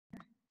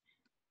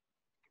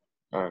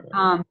All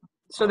right.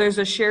 So there's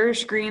a share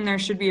screen. There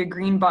should be a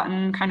green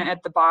button kind of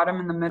at the bottom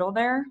in the middle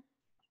there.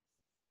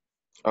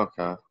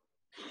 Okay.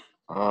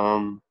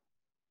 Um,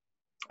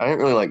 I didn't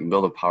really like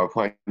build a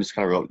PowerPoint. I just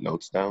kind of wrote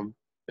notes down.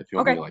 If you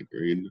want me Okay, to like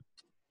read.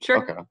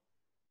 sure. Okay.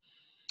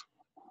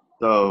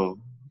 So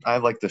I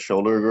have like the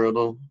shoulder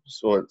girdle.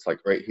 So it's like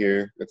right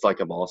here. It's like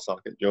a ball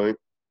socket joint,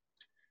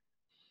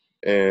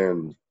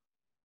 and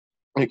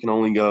it can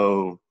only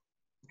go.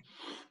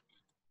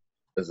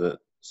 Is it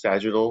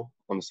sagittal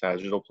on the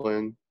sagittal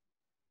plane?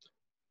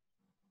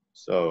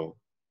 So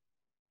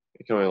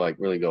it can only like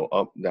really go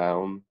up,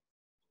 down,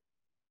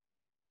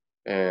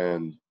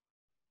 and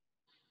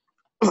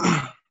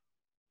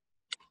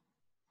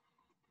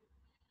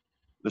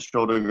the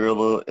shoulder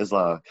girdle is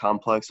a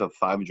complex of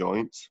 5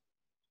 joints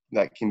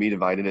that can be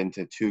divided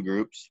into 2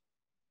 groups.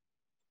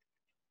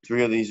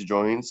 3 of these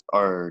joints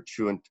are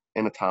true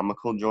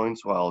anatomical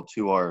joints, while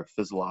 2 are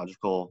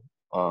physiological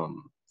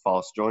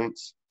false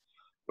joints.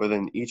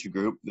 Within each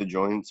group, the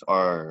joints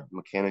are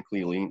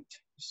mechanically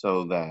linked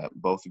so that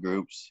both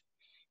groups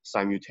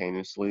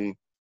simultaneously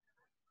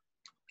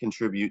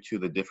contribute to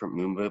the different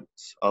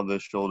movements of the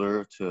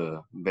shoulder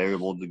to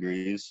variable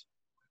degrees.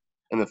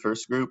 In the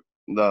first group,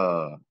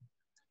 the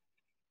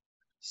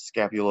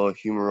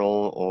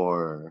scapulohumeral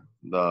or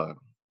the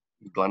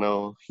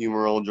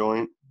glenohumeral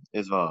joint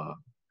is a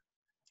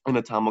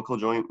anatomical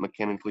joint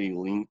mechanically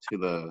linked to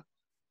the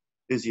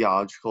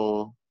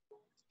physiological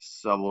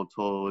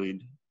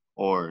subdeltoid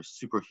or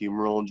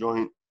suprahumeral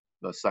joint,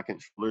 the second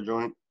shoulder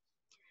joint.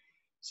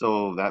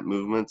 So that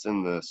movements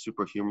in the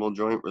suprahumeral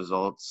joint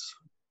results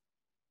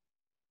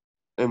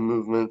in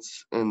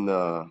movements in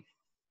the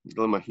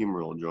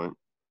glenohumeral joint.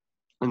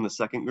 In the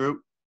second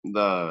group,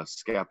 the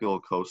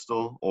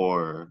scapulocostal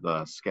or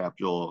the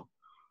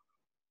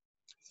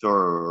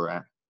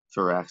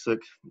scapulothoracic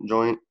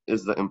joint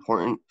is the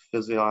important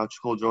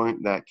physiological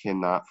joint that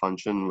cannot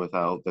function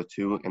without the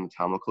 2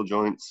 anatomical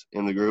joints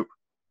in the group.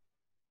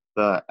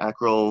 The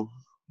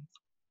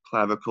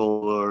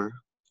acroclavicular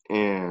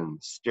and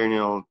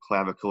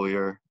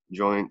sternoclavicular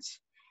joints,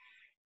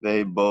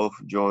 they both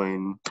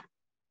join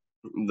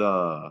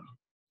the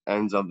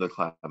ends of the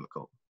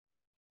clavicle.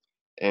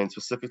 And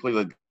specifically,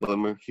 the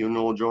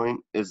glenohumeral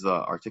joint is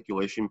the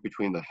articulation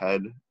between the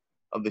head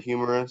of the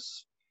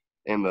humerus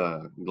and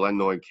the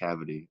glenoid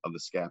cavity of the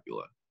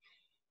scapula.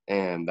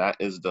 And that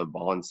is the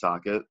ball and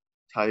socket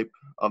type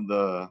of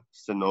the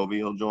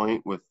synovial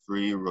joint with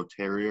 3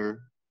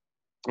 rotorier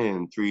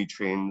and 3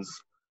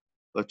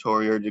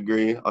 translatorial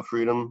degree of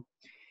freedom.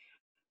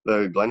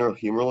 The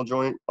glenohumeral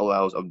joint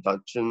allows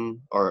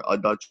abduction,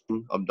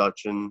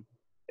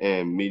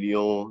 and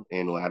medial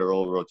and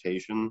lateral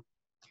rotation,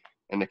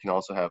 and it can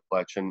also have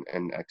flexion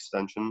and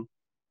extension.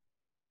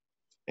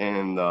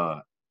 And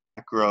the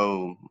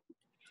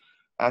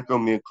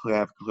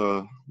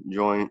acromioclavicular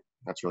joint,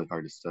 that's really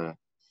hard to say,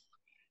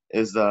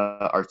 is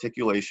the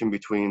articulation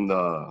between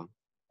the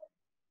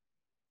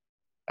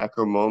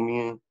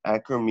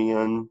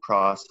acromion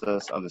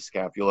process of the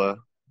scapula,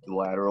 the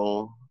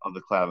lateral of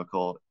the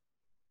clavicle.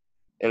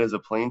 It is a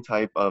plain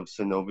type of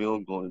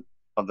synovial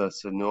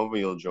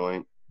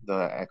joint.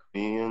 The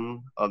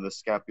acromion of the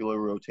scapula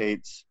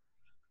rotates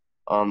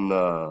on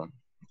the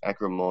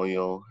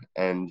acromial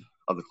end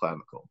of the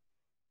clavicle.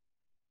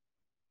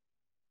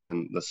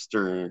 And the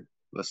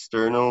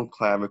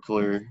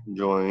sternoclavicular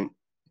joint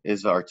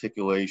is the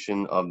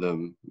articulation of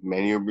the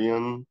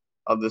manubrium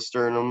of the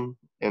sternum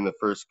and the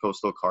first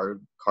costal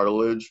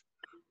cartilage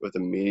with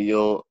the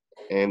medial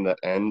and the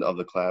end of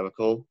the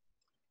clavicle.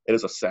 It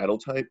is a saddle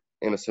type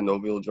and a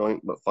synovial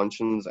joint, but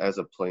functions as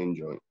a plain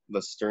joint.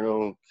 The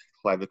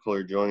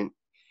sternoclavicular joint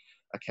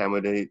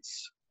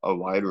accommodates a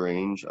wide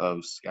range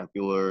of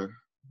scapula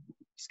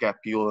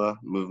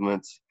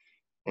movements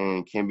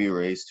and can be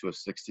raised to a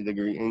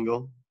 60-degree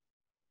angle.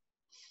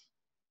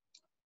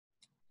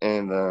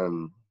 And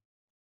then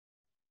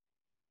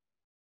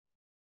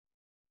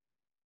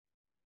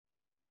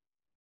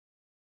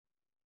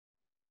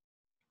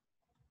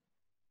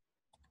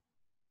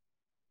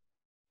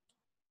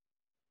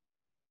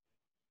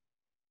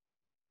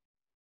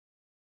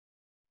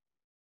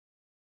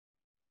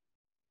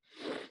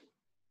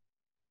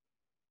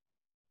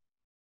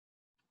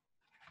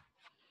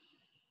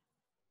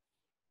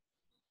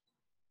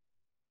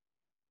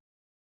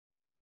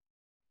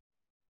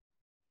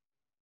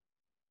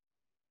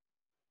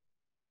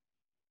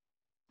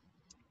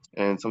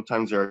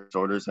sometimes there are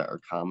disorders that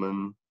are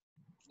common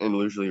and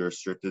usually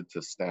restricted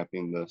to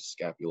snapping the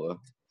scapula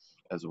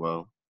as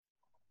well.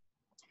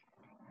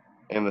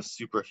 And the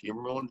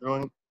suprahumeral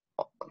joint,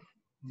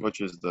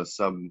 which is the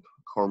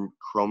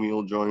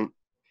subacromial joint,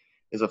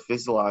 is a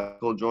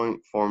physiological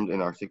joint formed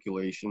in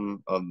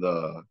articulation of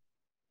the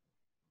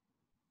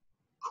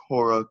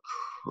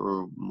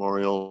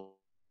coracomoral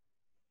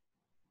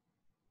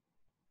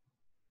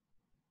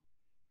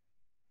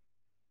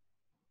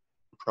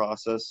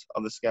process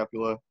of the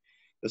scapula.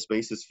 The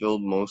space is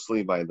filled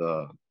mostly by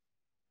the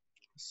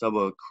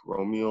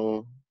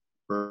subacromial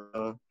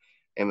vertebra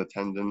and the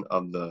tendon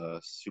of the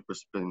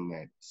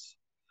supraspinatus.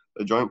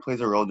 The joint plays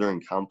a role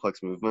during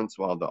complex movements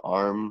while the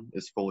arm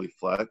is fully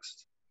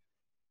flexed.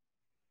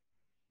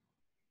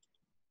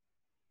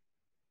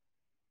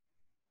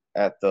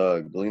 At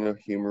the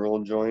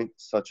glenohumeral joint,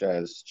 such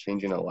as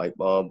changing a light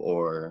bulb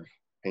or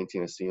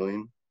painting a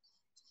ceiling.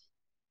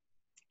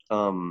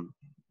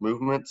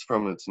 Movements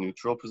from its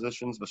neutral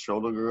positions, the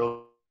shoulder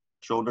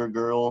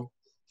girdle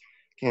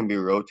can be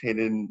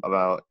rotated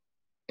about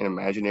an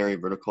imaginary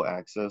vertical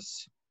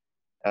axis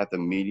at the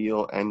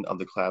medial end of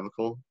the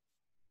clavicle,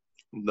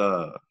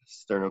 the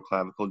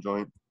sternoclavicle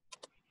joint.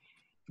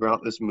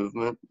 Throughout this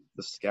movement,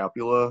 the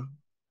scapula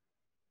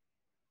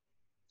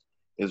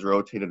is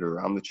rotated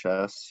around the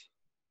chest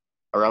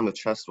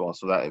wall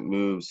so that it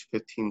moves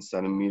 15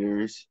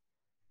 centimeters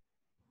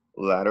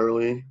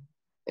laterally,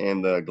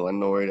 and the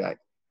glenoid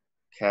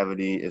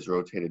cavity is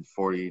rotated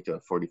 40 to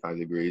 45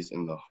 degrees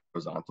in the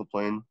horizontal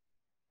plane.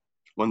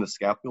 When the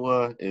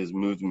scapula is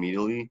moved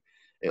medially,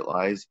 it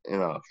lies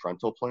in a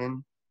frontal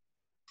plane.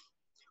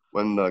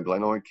 When the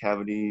glenoid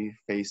cavity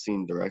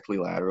facing directly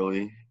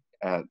laterally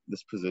at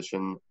this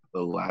position,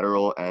 the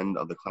lateral end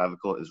of the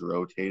clavicle is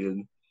rotated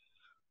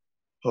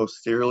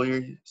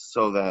posteriorly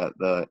so that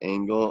the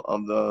angle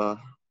of the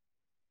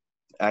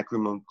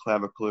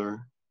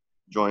acromioclavicular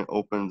joint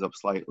opens up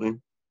slightly.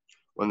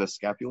 When the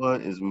scapula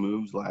is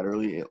moved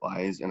laterally, it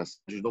lies in a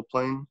sagittal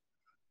plane.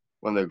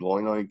 When the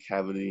glenoid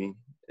cavity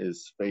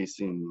is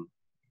facing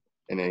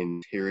an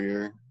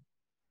anterior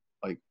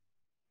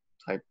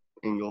type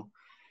angle,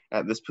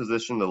 at this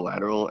position, the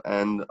lateral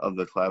end of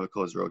the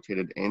clavicle is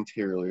rotated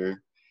anteriorly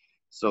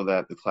so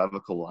that the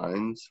clavicle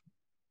lies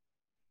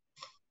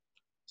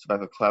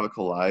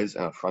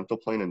in a frontal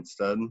plane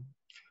instead.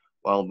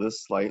 While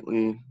this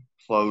slightly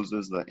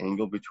closes the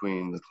angle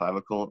between the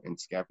clavicle and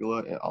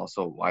scapula, it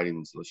also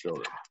widens the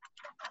shoulder.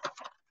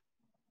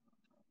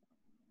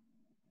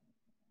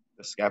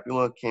 The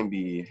scapula can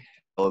be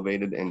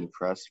elevated and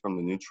depressed from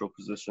the neutral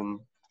position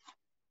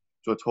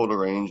to a total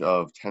range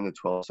of 10 to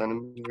 12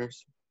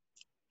 centimeters.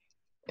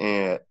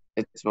 And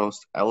its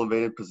most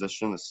elevated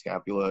position, the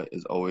scapula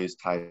is always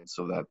tight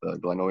so that the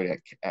glenoid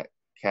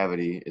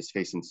cavity is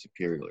facing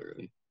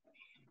superiorly.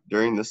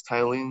 During this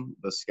tiling,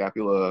 the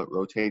scapula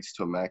rotates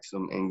to a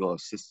maximum angle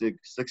of 60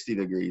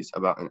 degrees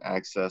about an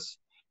axis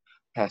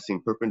passing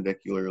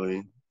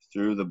perpendicularly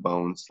through the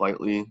bone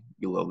slightly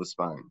below the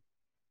spine.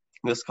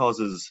 This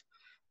causes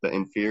the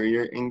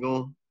inferior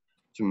angle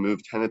to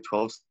move 10 to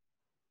 12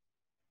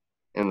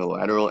 and the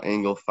lateral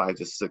angle 5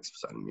 to 6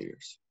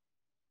 centimeters.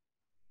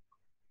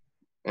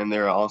 And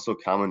there are also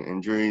common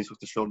injuries with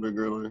the shoulder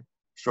girdle.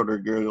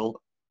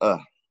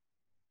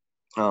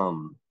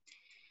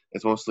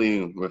 It's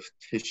mostly with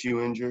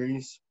tissue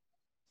injuries,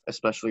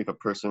 especially if a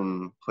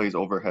person plays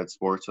overhead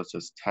sports such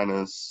as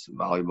tennis,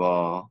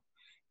 volleyball,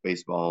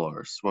 baseball,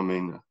 or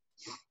swimming.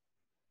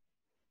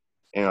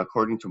 And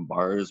according to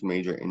Barr's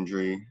major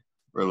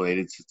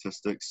injury-related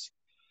statistics,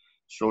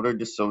 shoulder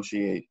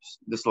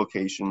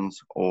dislocations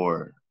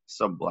or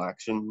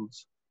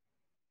subluxations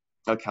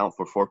account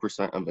for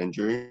 4% of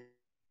injuries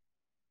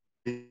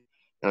in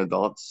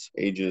adults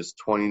ages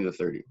 20 to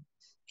 30.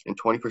 And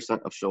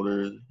 20% of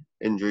shoulder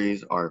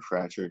injuries are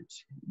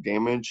fractures.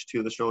 Damage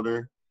to the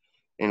shoulder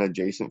and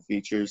adjacent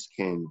features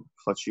can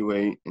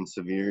fluctuate in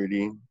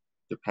severity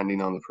depending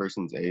on the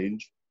person's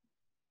age,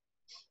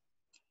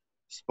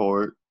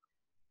 sport,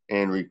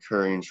 and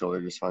recurring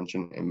shoulder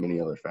dysfunction, and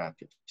many other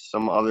factors.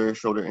 Some other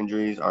shoulder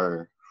injuries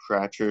are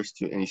fractures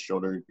to any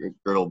shoulder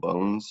girdle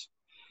bones,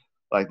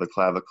 like the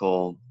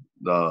clavicle,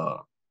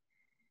 the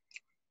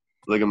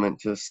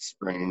ligamentous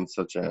sprains,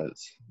 such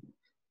as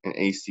an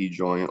AC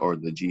joint or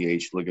the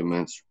GH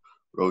ligaments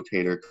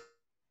rotator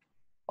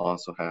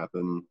also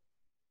happen.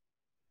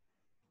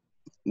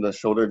 The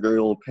shoulder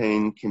girdle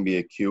pain can be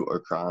acute or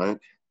chronic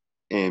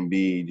and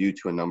be due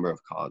to a number of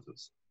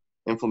causes.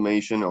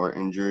 Inflammation or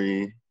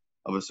injury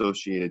of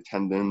associated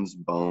tendons,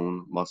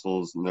 bone,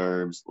 muscles,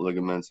 nerves,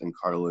 ligaments, and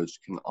cartilage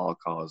can all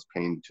cause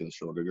pain to the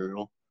shoulder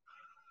girdle.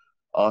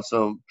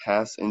 Also,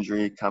 past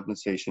injury,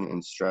 compensation,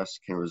 and stress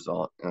can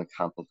result in a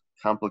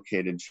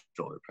complicated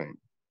shoulder pain.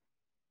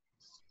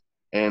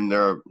 And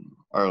there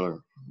are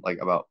like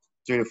about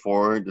 3 to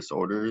 4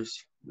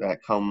 disorders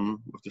that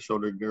come with the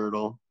shoulder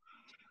girdle.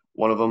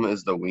 One of them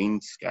is the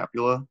weaned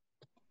scapula.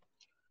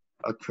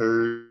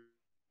 Occurs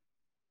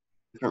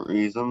for different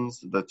reasons.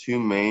 The two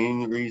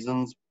main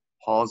reasons: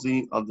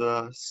 palsy of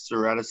the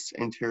serratus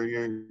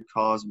anterior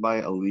caused by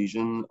a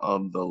lesion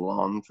of the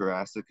long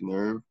thoracic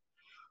nerve,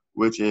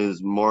 which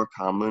is more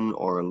common,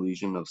 or a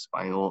lesion of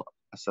spinal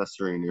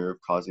accessory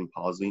nerve causing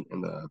palsy in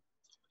the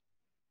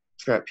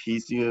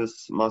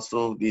trapezius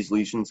muscle. These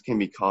lesions can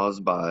be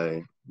caused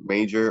by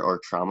major or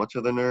trauma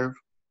to the nerve,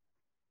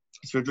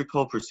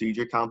 surgical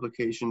procedure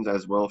complications,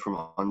 as well from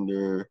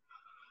under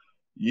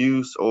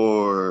use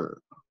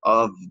or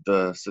of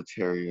the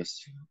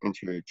serratus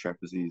anterior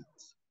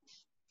trapezius.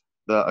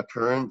 The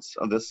occurrence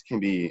of this can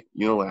be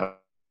unilateral.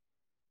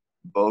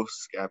 Both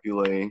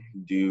scapulae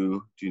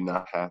do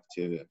not have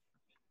to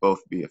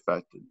both be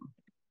affected.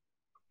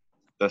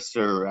 The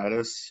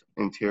serratus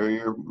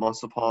anterior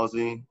muscle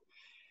palsy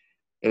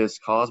It is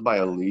caused by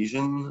a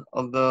lesion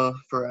of the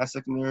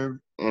thoracic nerve,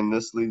 and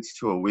this leads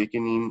to a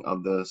weakening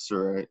of the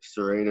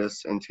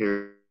serratus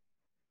anterior.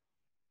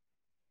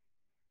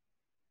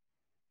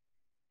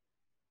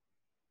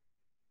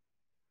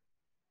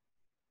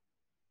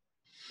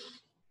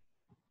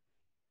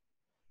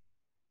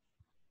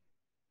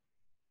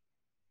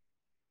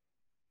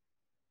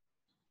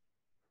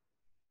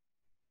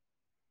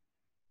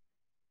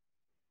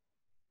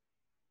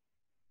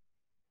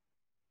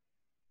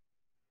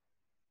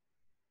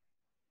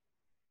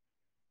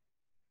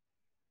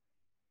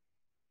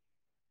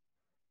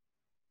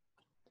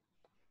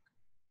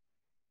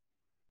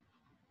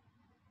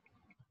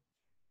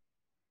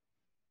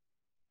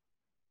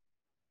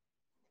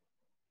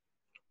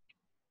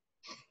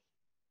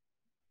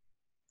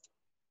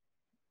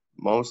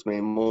 Most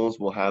mammals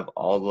will have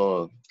all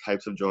the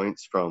types of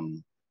joints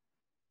from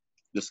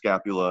the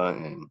scapula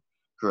and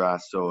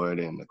coracoid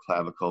and the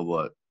clavicle,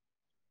 but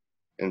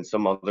in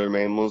some other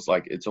mammals,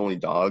 like it's only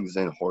dogs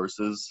and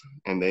horses,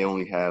 and they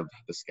only have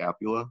the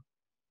scapula.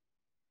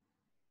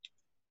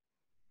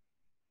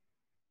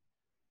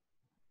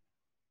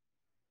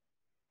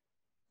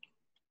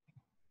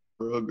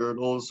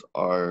 Girdles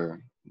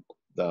are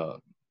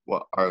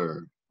what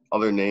are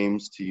other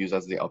names to use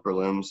as the upper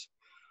limbs,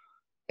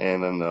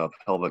 and then the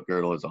pelvic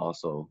girdle is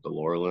also the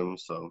lower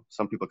limbs. So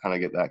some people kind of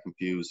get that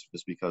confused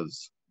just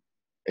because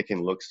it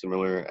can look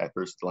similar at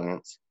first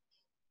glance.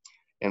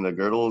 And the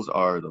girdles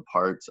are the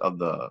parts of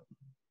the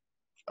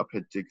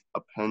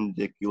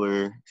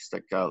appendicular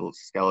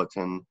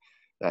skeleton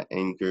that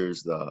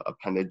anchors the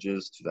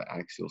appendages to the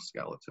axial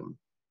skeleton.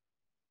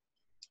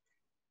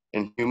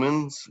 In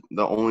humans,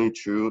 the only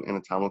true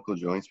anatomical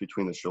joints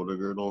between the shoulder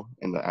girdle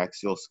and the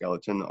axial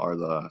skeleton are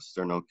the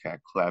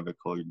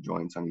sternoclavicular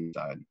joints on each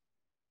side.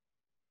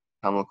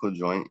 The anatomical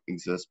joint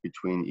exists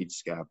between each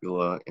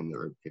scapula and the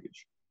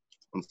ribcage.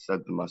 Instead,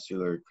 the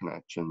muscular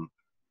connection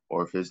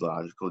or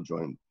physiological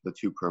joint, the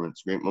two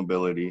permits great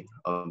mobility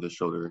of the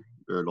shoulder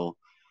girdle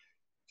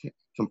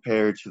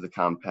compared to the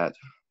compact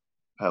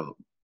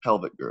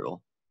pelvic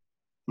girdle.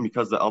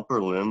 Because the upper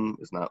limb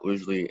is not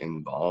usually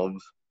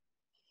involved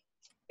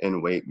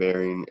in weight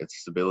bearing,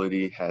 its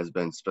stability has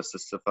been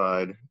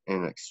specified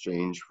in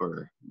exchange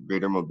for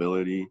greater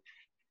mobility,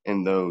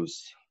 and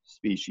those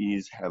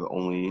species have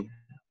only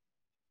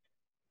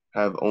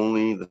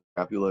the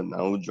scapula.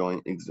 No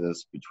joint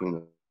exists between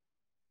the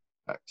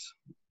legs,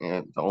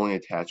 and the only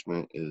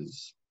attachment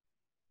is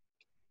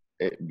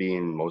it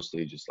being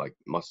mostly just like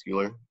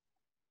muscular.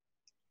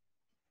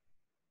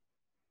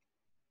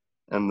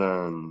 And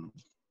then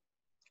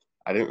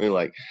I didn't really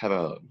like have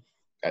a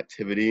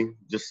activity,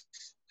 just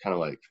kind of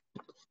like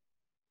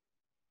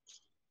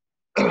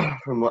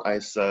from what I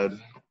said,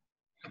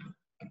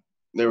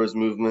 there was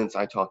movements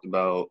I talked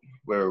about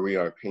where we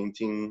are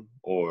painting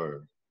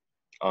or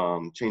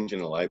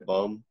changing a light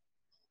bulb.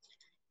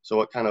 So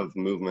what kind of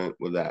movement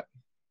would that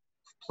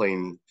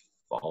plane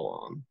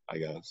fall on, I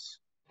guess?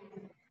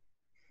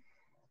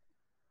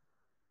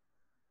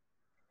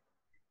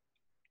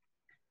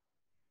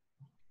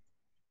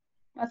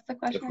 What's the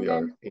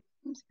question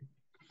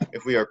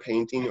If we are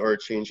painting or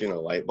changing a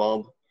light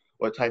bulb,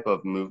 what type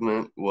of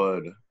movement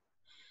would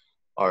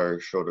our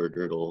shoulder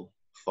girdle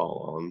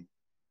fall on?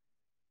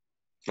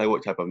 Like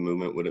what type of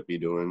movement would it be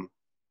doing?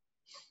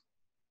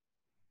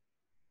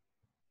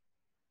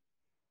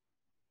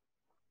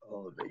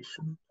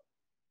 Elevation.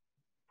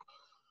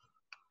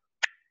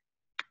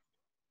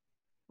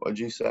 What'd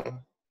you say?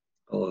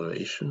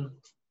 Elevation.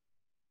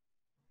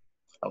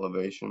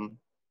 Elevation.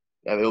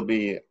 Yeah, there'll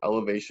be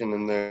elevation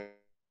in there.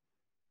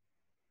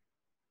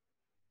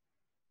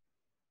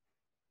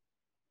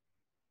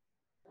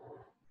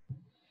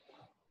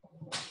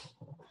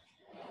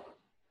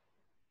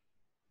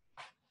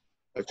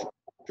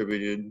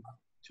 Attributed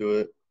to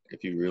it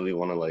if you really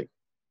want to like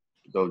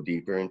go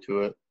deeper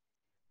into it.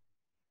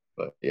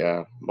 But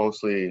yeah,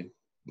 mostly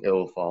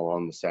it'll fall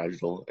on the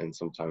sagittal, and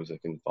sometimes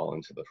it can fall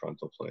into the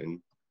frontal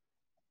plane.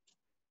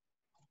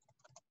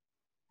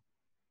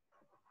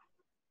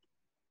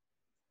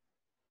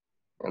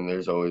 And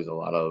there's always a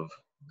lot of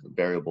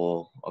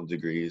variable of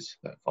degrees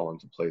that fall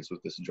into place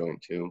with this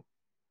joint too.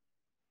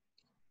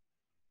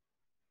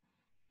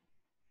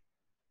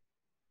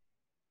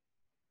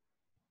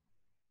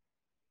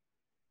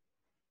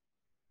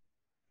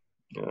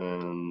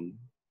 And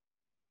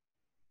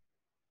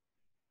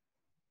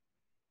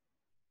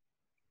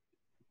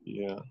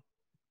yeah.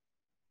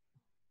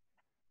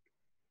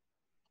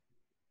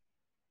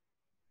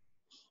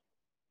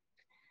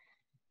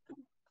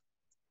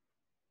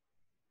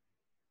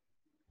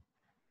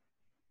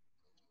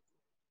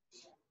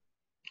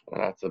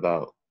 And that's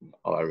about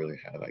all I really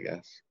have, I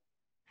guess.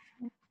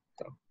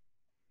 So.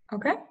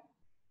 Okay.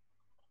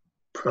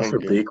 Professor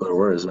Beekler,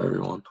 where is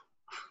everyone?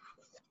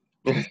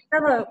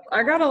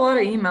 I got a lot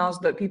of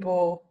emails that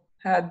people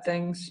had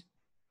things,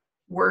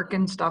 work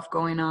and stuff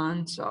going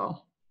on,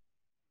 so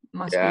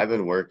must Yeah, be. I've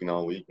been working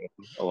all week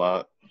a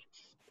lot.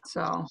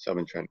 So I've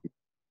been trying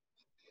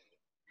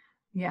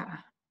yeah.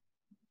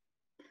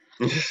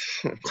 to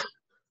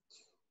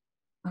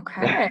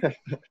Okay.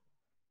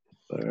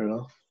 Fair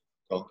enough.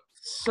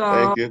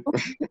 So Thank you.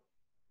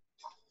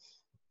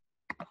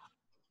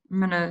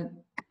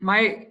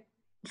 my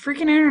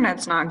freaking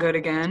internet's not good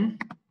again.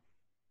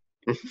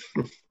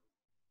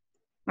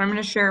 I'm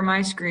gonna share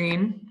my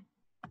screen.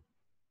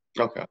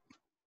 Okay.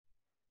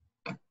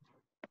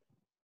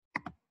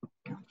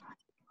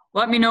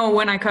 Let me know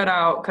when I cut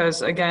out,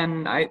 because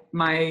again, I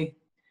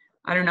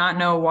do not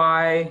know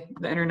why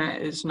the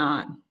internet is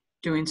not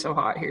doing so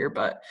hot here,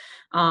 but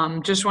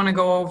just want to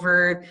go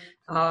over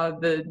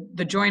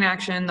the joint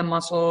action, the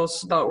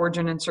muscles, the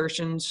origin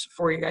insertions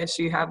for you guys,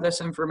 so you have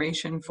this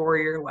information for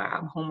your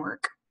lab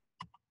homework.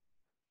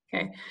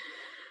 Okay.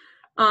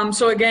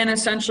 So again,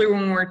 essentially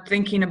when we're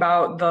thinking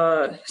about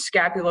the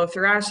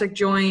scapulothoracic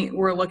joint,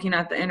 we're looking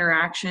at the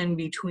interaction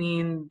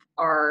between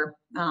our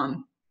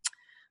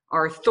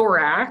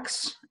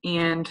thorax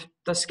and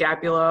the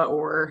scapula,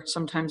 or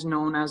sometimes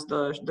known as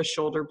the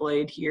shoulder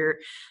blade here.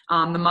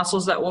 The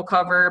muscles that we'll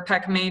cover: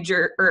 pec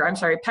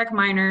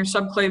minor,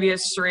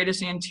 subclavius,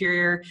 serratus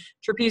anterior,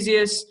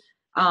 trapezius,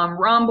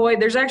 rhomboid.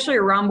 There's actually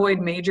a rhomboid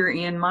major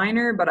and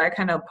minor, but I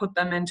kind of put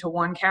them into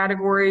one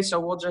category, so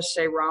we'll just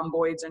say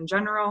rhomboids in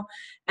general,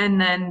 and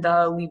then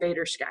the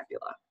levator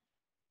scapula.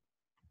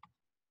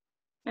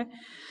 Okay.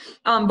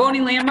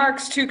 Bony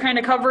landmarks to kind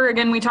of cover.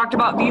 Again, we talked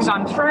about these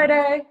on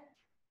Friday,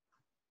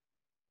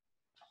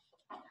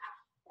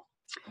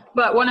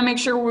 but want to make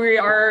sure we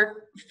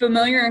are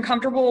familiar and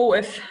comfortable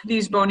with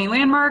these bony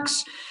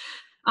landmarks.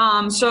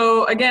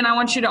 So again, I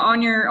want you to,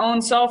 on your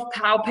own self,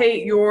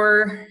 palpate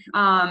your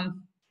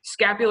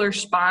scapular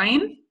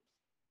spine.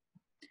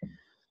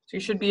 So you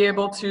should be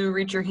able to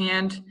reach your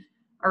hand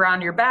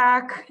around your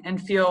back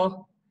and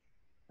feel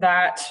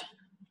that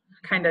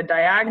kind of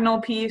diagonal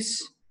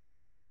piece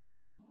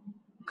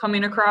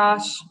coming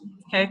across.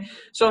 Okay,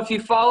 so if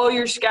you follow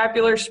your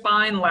scapular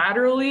spine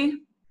laterally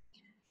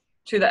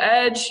to the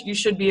edge, you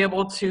should be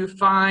able to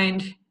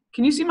find,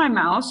 can you see my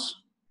mouse?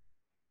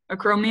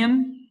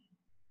 Acromion?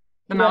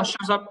 The mouse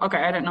shows up? Okay,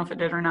 I didn't know if it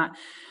did or not.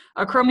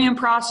 Acromion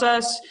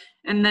process,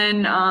 and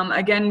then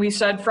again, we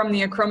said from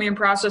the acromion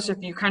process, if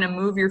you kind of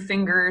move your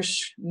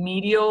fingers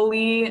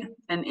medially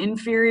and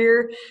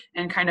inferior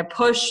and kind of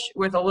push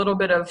with a little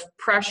bit of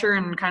pressure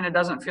and kind of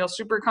doesn't feel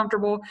super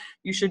comfortable,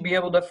 you should be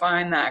able to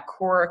find that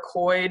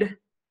coracoid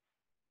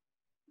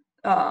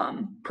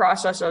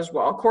process as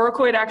well.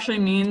 Coracoid actually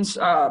means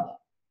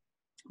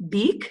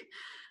beak,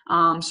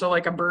 so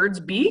like a bird's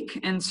beak,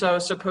 and so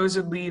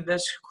supposedly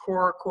this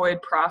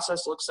coracoid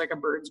process looks like a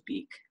bird's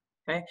beak.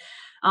 Okay.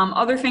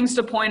 Other things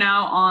to point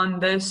out on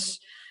this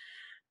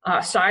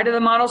side of the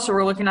model, so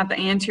we're looking at the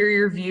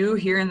anterior view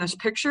here in this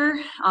picture,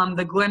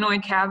 the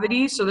glenoid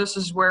cavity. So this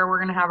is where we're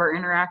going to have our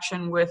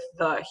interaction with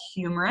the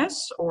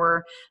humerus,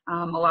 or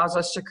allows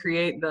us to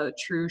create the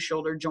true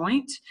shoulder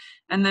joint.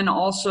 And then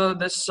also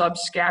the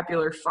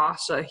subscapular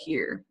fossa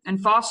here. And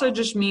fossa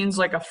just means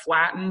like a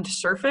flattened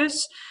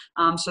surface.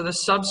 So the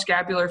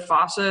subscapular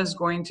fossa is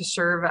going to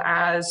serve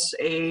as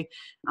a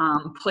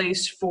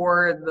place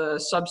for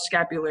the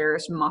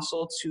subscapularis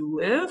muscle to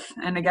live.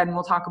 And again,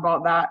 we'll talk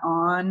about that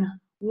on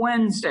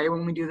Wednesday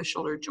when we do the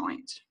shoulder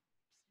joint.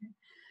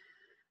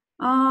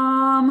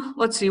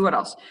 Let's see what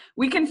else.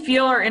 We can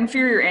feel our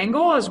inferior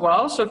angle as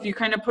well. So if you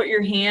kind of put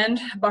your hand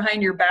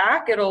behind your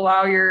back, it'll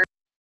allow your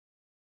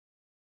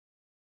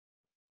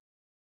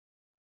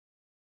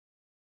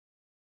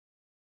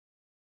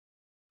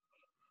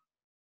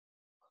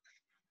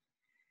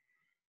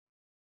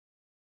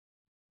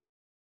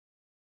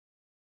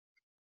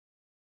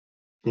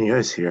Can you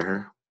guys hear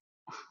her?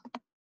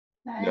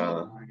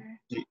 No.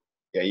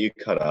 Yeah, you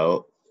cut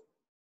out.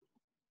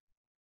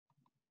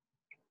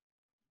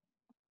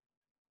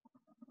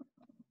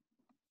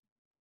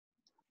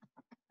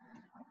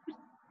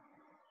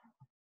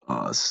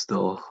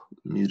 Still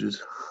muted.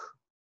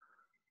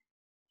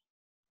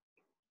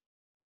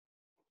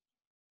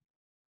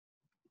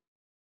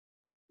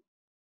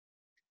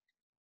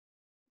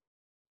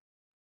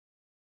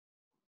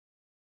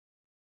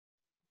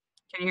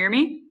 Can you hear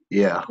me?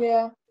 Yeah.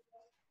 Yeah.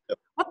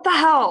 What the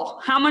hell?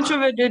 How much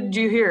of it did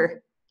you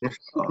hear?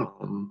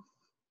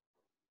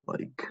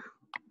 Like,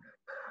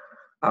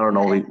 I don't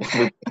know.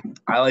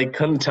 I like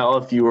couldn't tell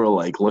if you were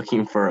like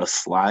looking for a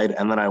slide,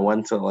 and then I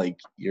went to like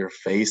your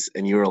face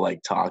and you were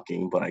like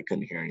talking, but I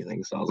couldn't hear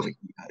anything. So I was like,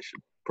 yeah, I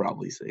should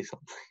probably say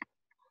something.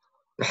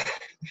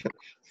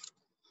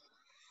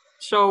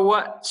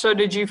 So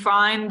did you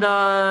find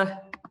the,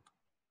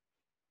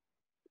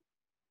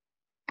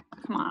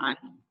 come on.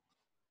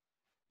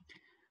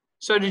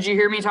 So did you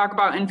hear me talk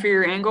about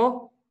inferior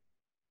angle?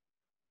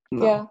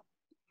 No.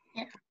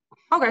 Yeah.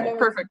 Okay,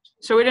 perfect.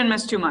 So we didn't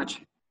miss too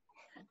much.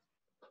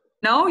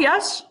 No,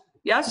 yes?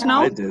 Yes,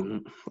 no? I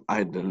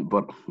didn't,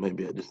 but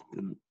maybe I just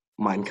didn't.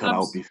 Mine cut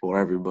out before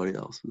everybody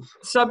else's.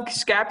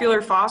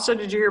 Subscapular fossa,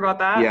 did you hear about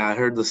that? Yeah, I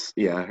heard this.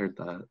 Yeah, I heard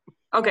that.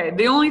 Okay,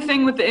 the only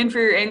thing with the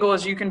inferior angle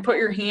is you can put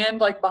your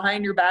hand like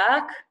behind your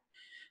back,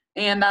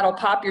 and that'll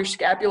pop your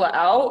scapula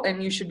out,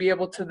 and you should be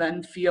able to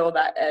then feel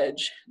that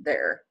edge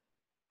there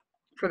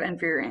for the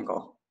inferior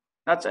angle.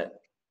 That's it.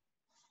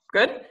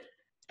 Good?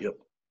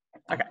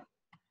 Okay.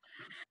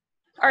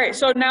 All right,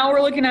 so now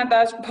we're looking at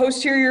that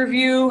posterior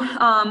view.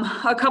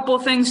 A couple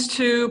of things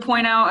to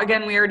point out.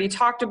 Again, we already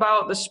talked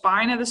about the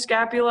spine of the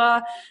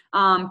scapula.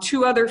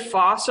 Two other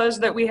fossas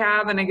that we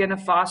have, and again, a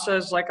fossa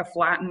is like a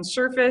flattened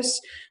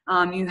surface.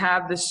 You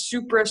have the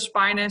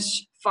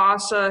supraspinous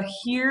fossa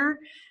here,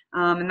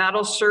 and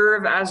that'll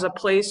serve as a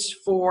place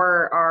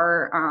for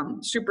our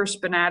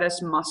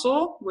supraspinatus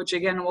muscle, which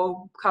again,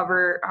 we'll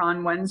cover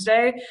on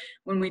Wednesday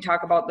when we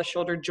talk about the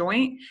shoulder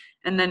joint.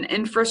 And then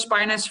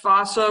infraspinous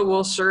fossa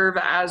will serve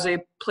as a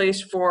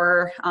place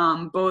for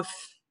both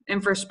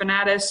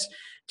infraspinatus,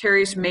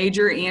 teres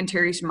major, and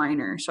teres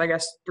minor. So I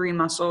guess 3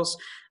 muscles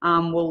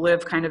will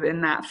live kind of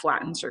in that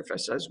flattened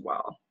surface as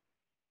well.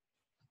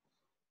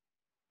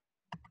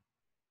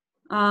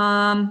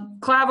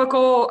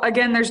 Clavicle,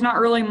 again, there's not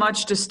really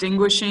much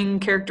distinguishing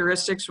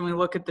characteristics when we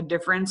look at the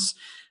difference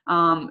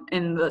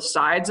in the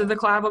sides of the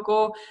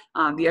clavicle.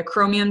 The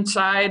acromion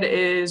side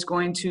is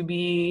going to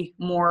be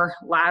more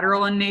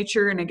lateral in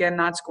nature, and again,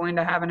 that's going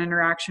to have an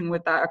interaction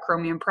with that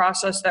acromion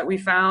process that we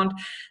found.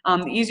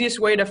 The easiest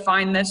way to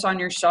find this on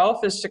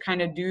yourself is to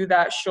kind of do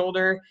that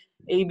shoulder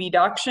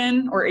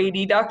abduction or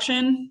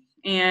adduction,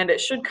 and it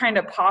should kind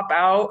of pop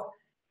out.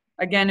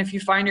 Again, if you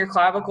find your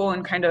clavicle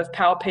and kind of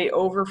palpate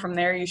over from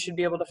there, you should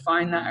be able to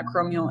find that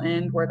acromial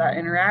end where that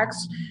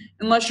interacts.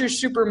 Unless you're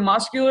super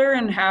muscular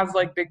and have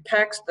like big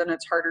pecs, then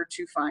it's harder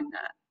to find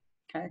that.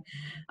 Okay.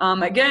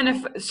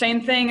 Again,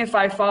 same thing, if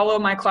I follow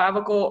my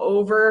clavicle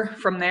over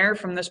from there,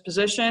 from this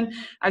position,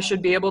 I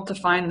should be able to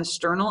find the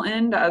sternal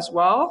end as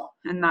well,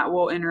 and that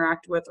will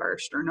interact with our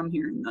sternum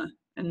here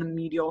in the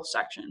medial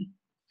section.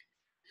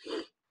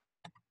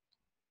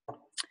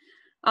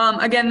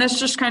 Again, this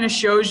just kind of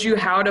shows you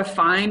how to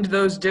find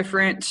those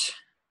different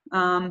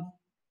bony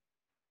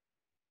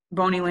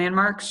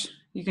landmarks.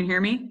 You can hear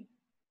me?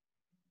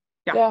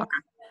 Yeah.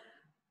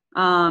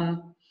 Okay.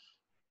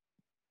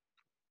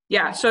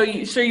 Yeah, so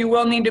you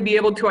will need to be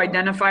able to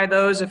identify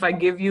those. If I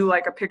give you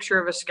like a picture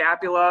of a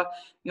scapula,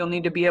 you'll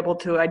need to be able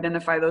to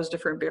identify those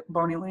different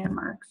bony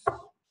landmarks.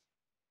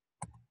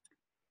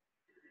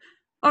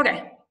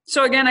 Okay.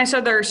 So again, I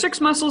said there are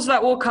 6 muscles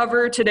that we'll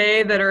cover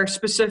today that are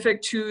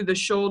specific to the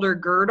shoulder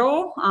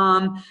girdle.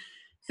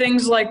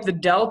 Things like the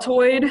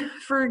deltoid,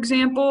 for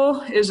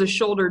example, is a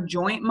shoulder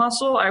joint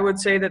muscle. I would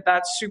say that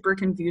that's super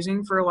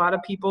confusing for a lot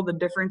of people, the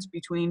difference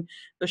between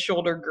the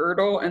shoulder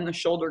girdle and the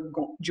shoulder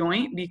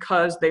joint,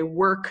 because they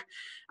work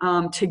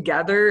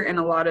together in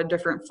a lot of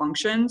different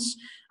functions.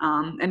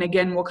 And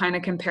again, we'll kind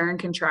of compare and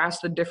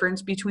contrast the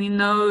difference between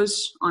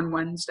those on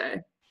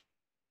Wednesday.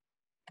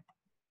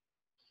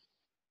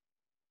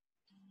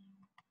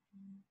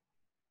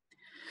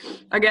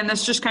 Again,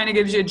 this just kind of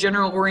gives you a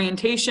general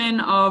orientation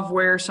of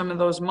where some of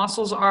those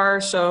muscles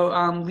are. So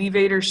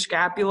levator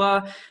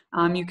scapula,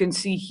 you can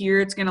see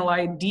here it's going to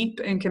lie deep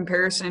in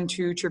comparison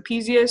to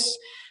trapezius.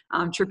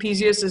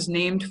 Trapezius is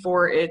named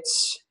for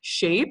its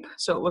shape,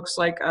 so it looks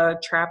like a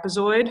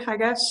trapezoid, I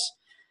guess.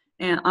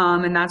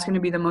 And that's going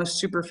to be the most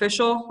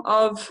superficial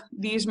of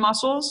these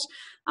muscles.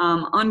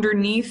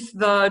 Underneath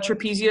the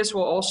trapezius,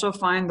 we'll also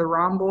find the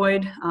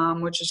rhomboid,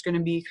 which is going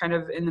to be kind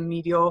of in the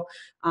medial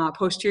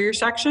posterior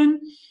section.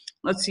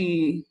 Let's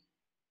see.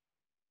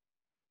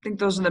 I think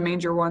those are the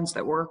major ones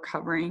that we're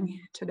covering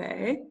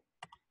today.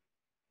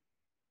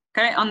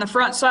 Okay, on the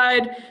front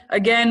side,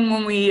 again,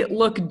 when we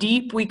look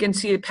deep, we can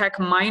see a pec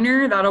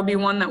minor. That'll be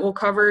one that we'll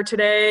cover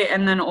today.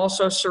 And then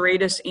also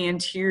serratus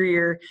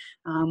anterior,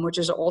 which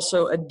is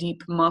also a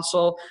deep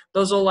muscle.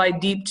 Those will lie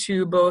deep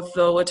to both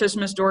the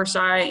latissimus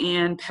dorsi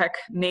and pec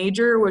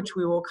major, which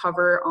we will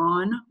cover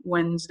on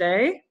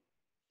Wednesday.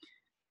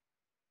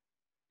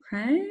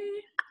 Okay.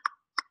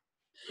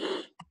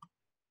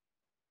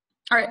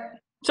 All right.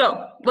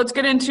 So let's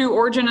get into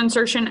origin,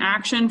 insertion,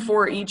 action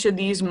for each of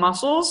these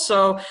muscles.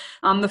 So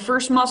the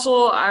first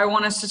muscle I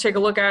want us to take a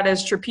look at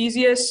is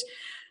trapezius.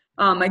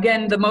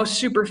 Again, the most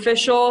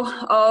superficial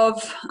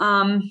of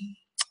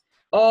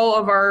all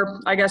of our,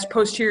 I guess,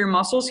 posterior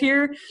muscles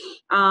here.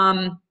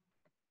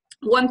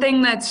 One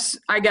thing that's,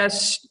 I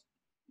guess,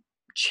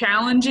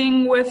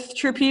 challenging with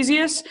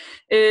trapezius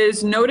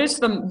is notice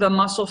the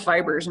muscle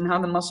fibers and how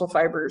the muscle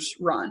fibers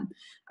run.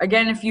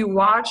 Again, if you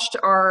watched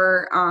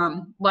our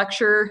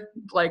lecture,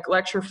 like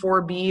lecture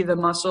 4B, the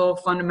muscle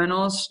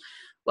fundamentals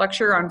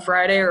lecture on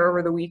Friday or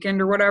over the weekend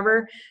or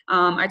whatever,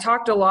 I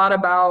talked a lot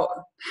about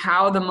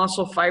how the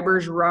muscle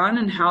fibers run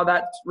and how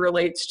that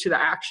relates to the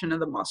action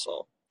of the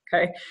muscle,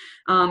 okay?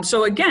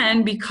 So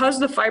again, because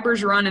the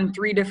fibers run in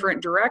 3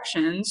 different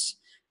directions,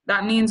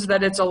 that means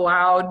that it's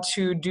allowed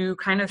to do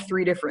kind of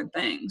 3 different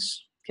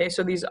things. Okay,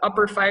 so these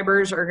upper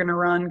fibers are going to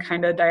run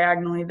kind of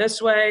diagonally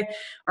this way.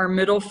 Our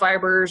middle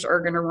fibers are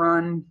going to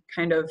run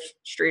kind of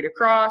straight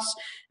across.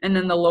 And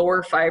then the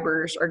lower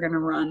fibers are going to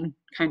run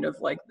kind of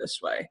like this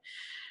way.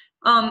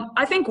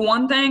 I think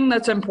one thing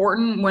that's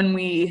important when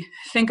we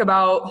think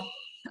about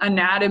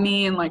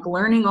anatomy and like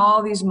learning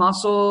all these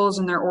muscles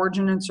and their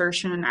origin,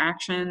 insertion, and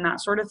action, that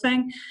sort of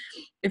thing,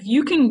 if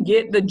you can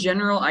get the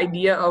general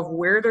idea of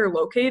where they're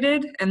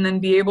located and then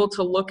be able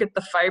to look at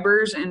the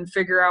fibers and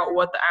figure out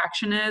what the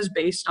action is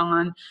based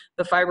on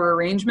the fiber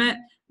arrangement,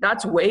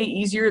 that's way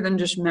easier than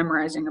just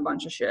memorizing a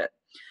bunch of shit.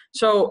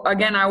 So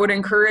again, I would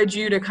encourage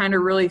you to kind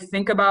of really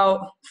think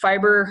about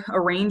fiber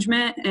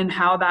arrangement and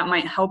how that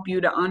might help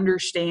you to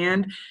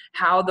understand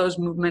how those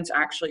movements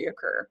actually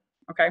occur,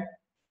 okay?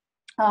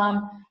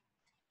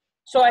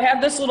 So I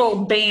have this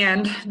little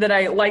band that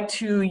I like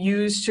to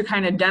use to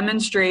kind of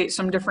demonstrate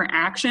some different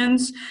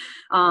actions.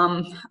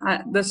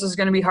 This is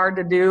going to be hard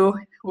to do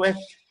with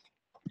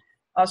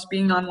us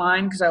being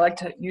online because I like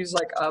to use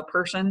like a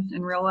person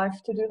in real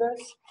life to do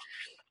this.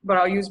 But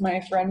I'll use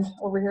my friend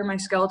over here, my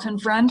skeleton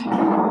friend,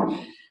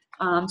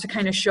 to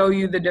kind of show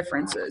you the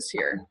differences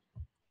here.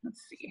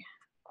 Let's see.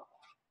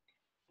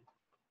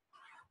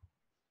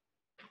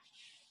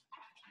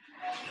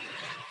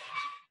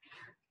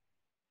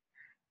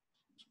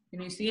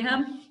 Can you see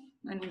him?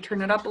 And you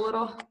turn it up a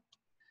little.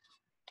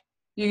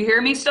 You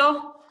hear me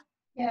still?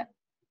 Yeah.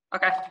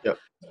 Okay. Yep.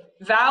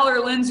 Val or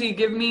Lindsay,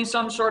 give me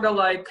some sort of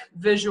like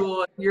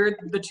visual. You're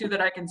the two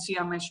that I can see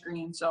on my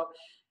screen. So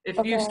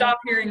if you stop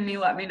hearing me,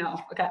 let me know.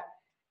 Okay.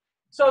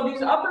 So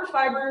these upper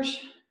fibers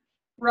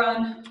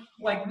run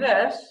like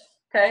this.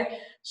 Okay.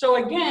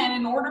 So again,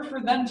 in order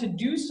for them to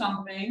do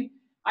something,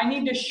 I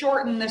need to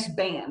shorten this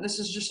band. This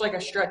is just like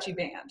a stretchy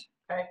band.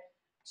 Okay.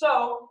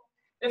 So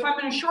if I'm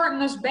going to shorten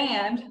this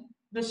band,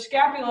 the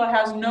scapula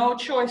has no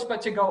choice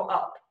but to go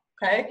up,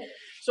 okay?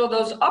 So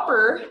those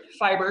upper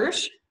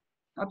fibers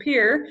up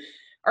here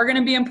are going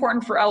to be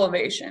important for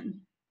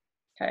elevation,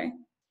 okay,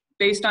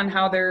 based on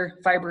how their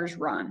fibers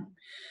run.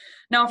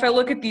 Now, if I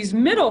look at these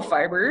middle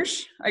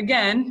fibers,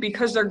 again,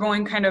 because they're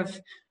going kind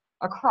of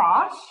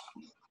across,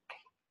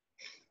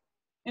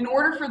 in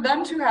order for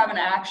them to have an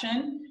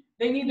action,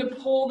 they need to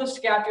pull the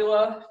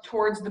scapula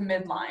towards the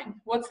midline.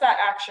 What's that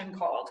action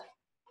called?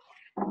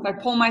 If I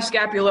pull my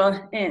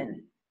scapula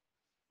in.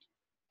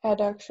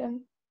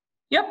 Adduction.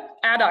 Yep,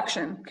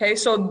 adduction. Okay,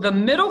 so the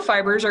middle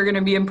fibers are going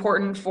to be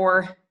important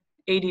for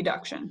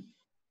adduction.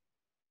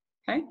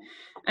 Okay,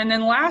 and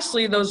then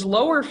lastly, those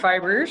lower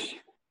fibers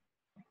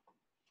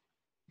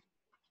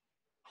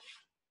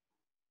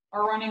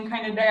are running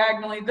kind of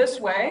diagonally this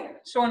way.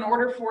 So in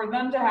order for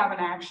them to have an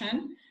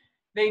action,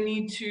 they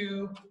need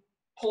to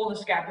pull the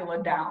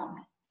scapula down.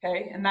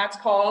 Okay, and that's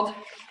called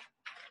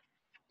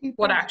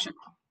what action?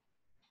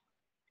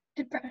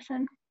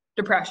 Depression.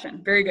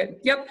 Depression. Very good.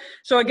 Yep.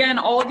 So again,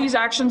 all of these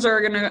actions are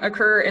going to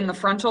occur in the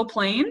frontal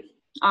plane.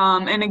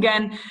 And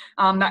again,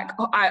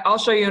 I'll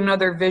show you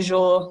another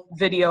visual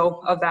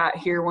video of that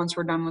here once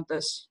we're done with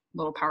this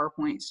little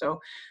PowerPoint.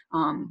 So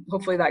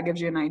hopefully that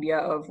gives you an idea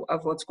of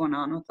what's going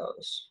on with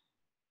those.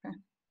 Okay.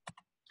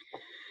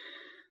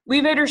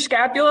 Levator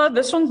scapula.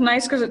 This one's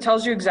nice because it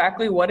tells you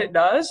exactly what it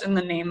does and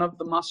the name of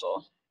the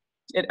muscle.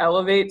 It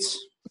elevates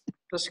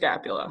the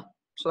scapula.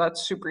 So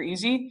that's super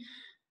easy.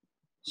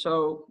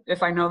 So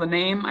if I know the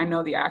name, I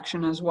know the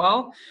action as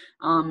well.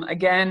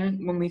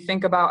 Again, when we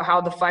think about how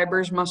the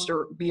fibers must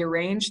be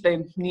arranged,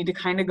 they need to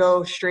kind of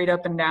go straight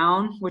up and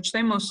down, which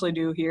they mostly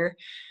do here,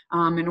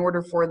 in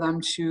order for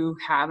them to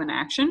have an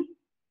action.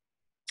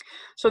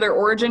 So their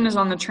origin is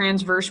on the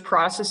transverse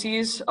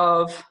processes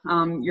of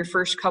your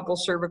first couple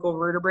cervical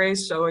vertebrae.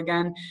 So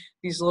again,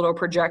 these little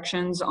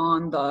projections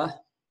on the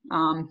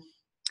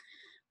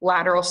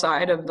lateral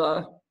side of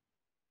the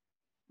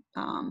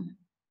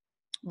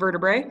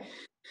vertebrae,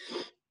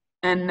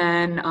 and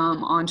then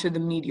onto the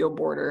medial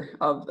border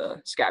of the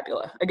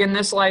scapula. Again,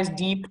 this lies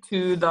deep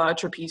to the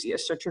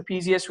trapezius. So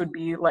trapezius would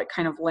be like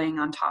kind of laying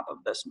on top of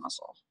this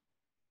muscle.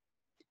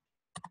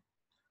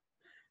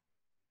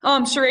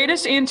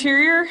 Serratus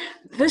anterior,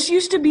 this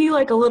used to be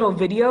like a little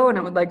video and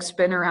it would like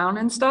spin around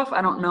and stuff.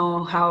 I don't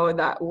know how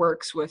that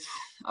works with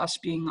us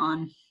being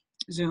on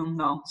Zoom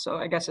though, so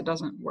I guess it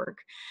doesn't work.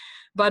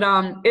 But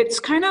it's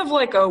kind of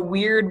like a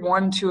weird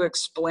one to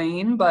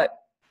explain, but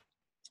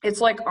it's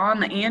like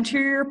on the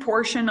anterior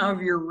portion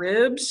of your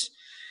ribs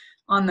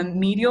on the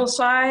medial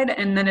side,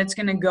 and then it's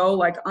going to go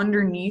like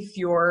underneath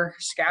your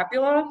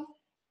scapula.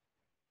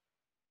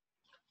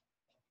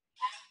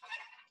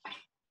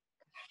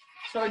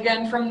 So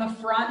again, from the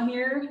front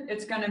here,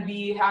 it's going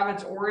to have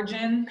its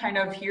origin kind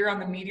of here on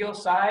the medial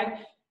side,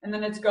 and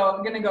then it's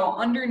going to go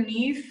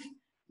underneath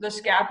the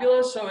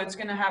scapula, so it's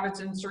going to have its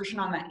insertion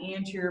on the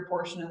anterior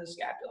portion of the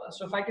scapula.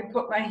 So if I could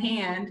put my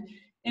hand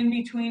in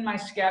between my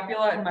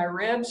scapula and my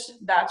ribs,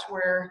 that's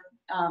where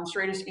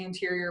serratus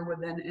anterior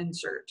would then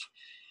insert.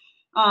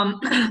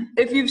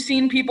 If you've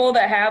seen people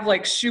that have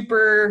like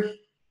super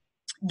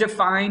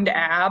defined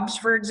abs,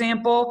 for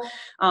example,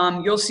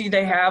 you'll see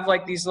they have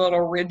like these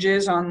little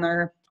ridges on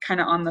their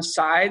kind of on the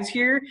sides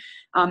here.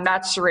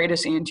 That's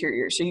serratus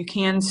anterior. So you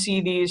can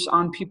see these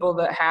on people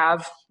that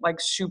have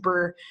like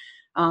super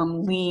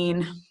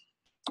lean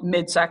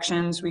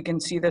midsections. We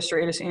can see the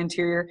serratus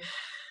anterior.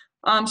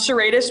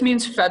 Serratus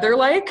means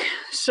feather-like,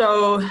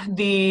 so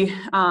the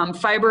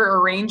fiber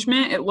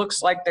arrangement, it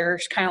looks like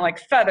there's kind of like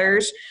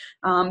feathers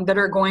that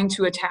are going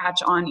to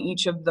attach on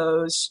each of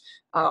those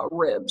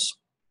ribs.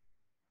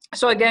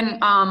 So again,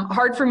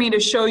 hard for me to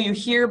show you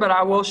here, but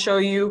I will show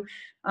you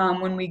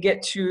when we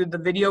get to the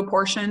video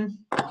portion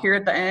here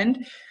at the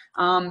end,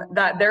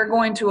 that they're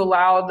going to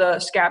allow the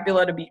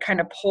scapula to be kind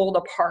of pulled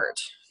apart.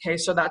 Okay,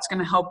 so that's going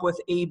to help with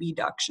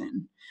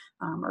abduction,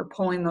 or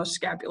pulling those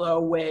scapula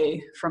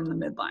away from the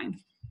midline.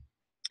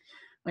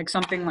 Like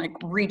something like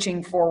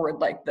reaching forward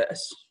like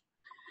this.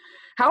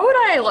 How would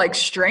I like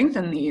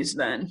strengthen these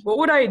then? What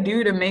would I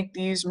do to make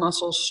these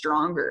muscles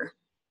stronger?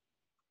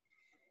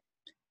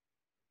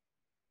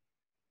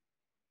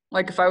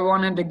 Like if I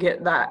wanted to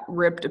get that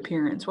ripped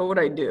appearance, what would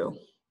I do?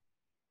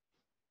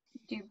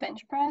 Do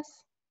bench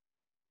press?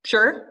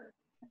 Sure,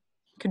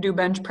 could do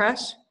bench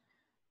press.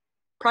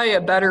 Probably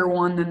a better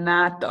one than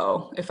that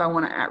though, if I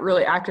want to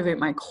really activate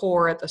my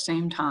core at the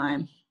same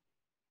time.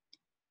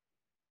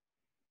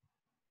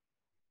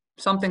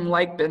 Something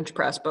like bench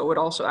press, but would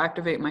also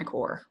activate my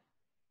core.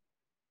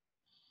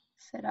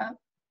 Sit up?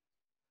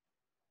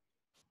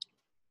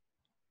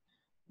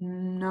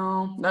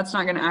 No, that's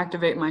not going to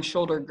activate my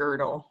shoulder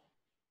girdle.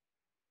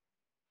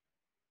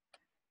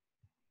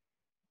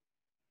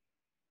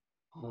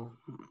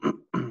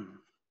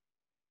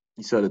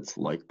 You said it's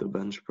like the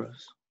bench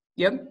press?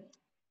 Yep.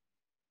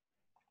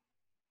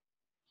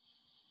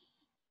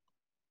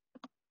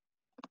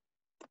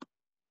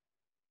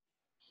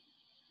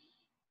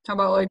 How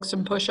about like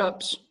some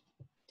push-ups?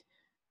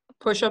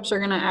 Push-ups are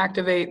going to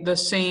activate the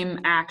same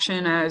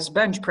action as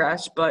bench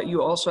press, but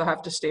you also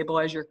have to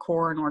stabilize your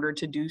core in order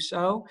to do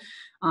so.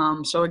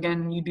 So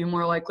again, you'd be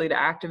more likely to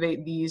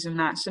activate these in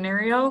that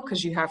scenario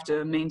because you have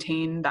to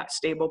maintain that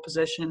stable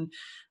position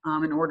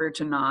in order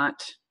to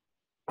not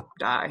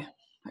die,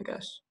 I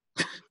guess.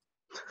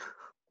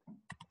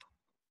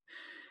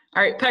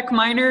 All right, pec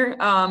minor.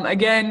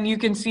 Again, you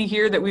can see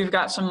here that we've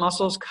got some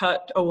muscles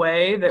cut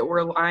away that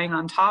we're lying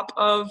on top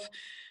of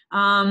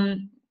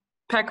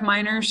pec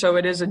minor, so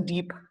it is a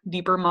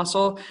deeper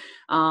muscle.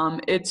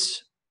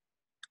 Its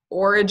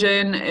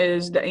origin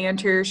is the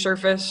anterior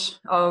surface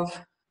of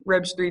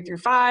ribs 3 through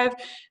 5,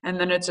 and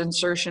then its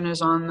insertion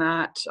is on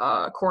that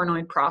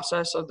coronoid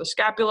process of the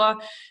scapula.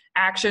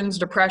 Actions,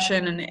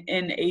 depression,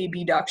 and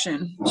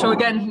abduction. So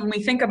again, when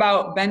we think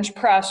about bench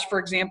press, for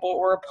example,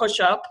 or a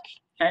push-up,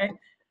 okay,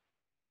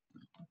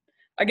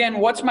 again,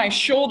 what's my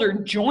shoulder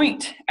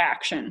joint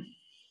action?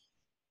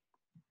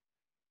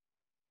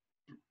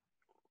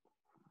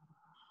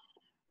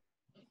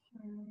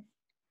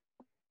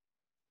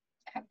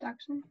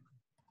 Abduction?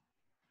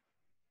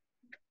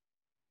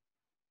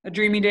 A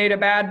dreamy date, a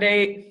bad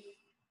date.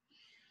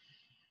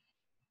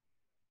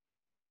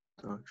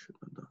 Adduction.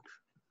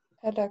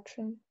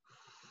 Adduction.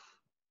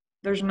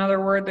 There's another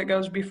word that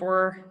goes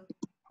before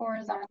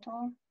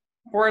Horizontal?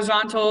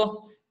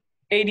 horizontal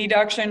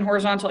adduction,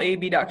 horizontal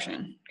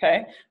abduction,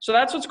 okay? So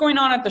that's what's going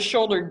on at the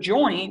shoulder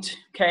joint,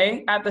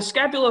 okay? At the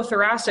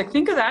scapulothoracic,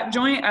 think of that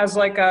joint as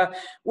like a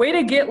way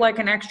to get like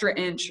an extra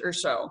inch or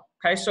so,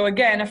 okay? So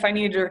again, if I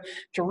need to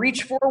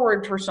reach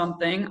forward for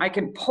something, I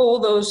can pull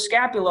those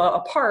scapula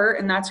apart,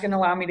 and that's gonna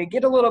allow me to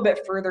get a little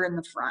bit further in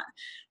the front.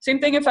 Same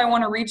thing if I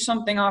wanna reach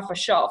something off a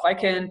shelf. I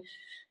can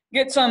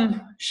get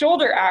some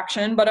shoulder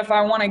action, but if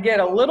I wanna get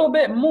a little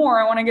bit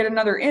more, I wanna get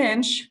another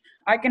inch,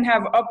 I can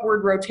have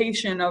upward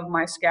rotation of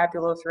my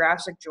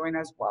scapulothoracic joint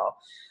as well.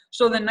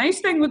 So the nice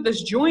thing with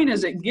this joint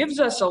is it gives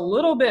us a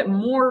little bit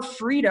more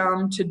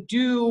freedom to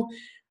do,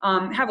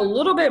 have a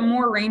little bit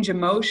more range of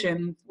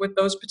motion with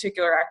those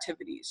particular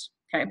activities,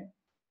 okay?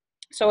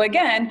 So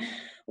again,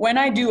 when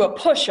I do a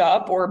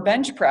push-up or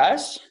bench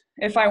press,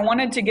 if I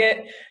wanted to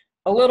get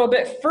a little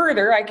bit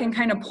further, I can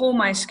kind of pull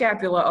my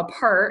scapula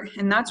apart,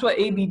 and that's what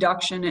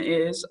abduction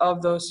is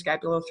of those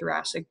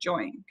scapulothoracic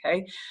joint,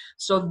 okay?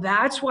 So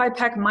that's why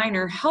pec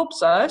minor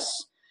helps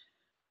us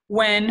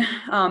when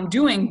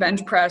doing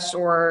bench press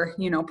or,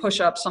 you know,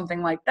 push-ups,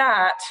 something like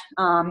that,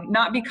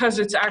 not because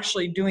it's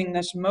actually doing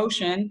this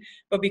motion,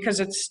 but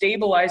because it's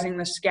stabilizing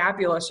the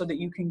scapula so that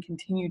you can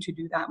continue to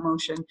do that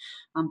motion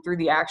through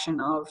the action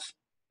of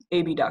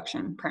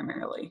abduction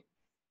primarily.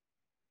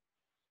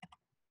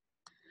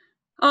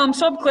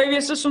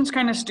 Subclavius, this one's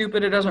kind of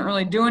stupid. It doesn't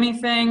really do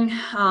anything.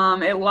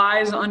 It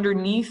lies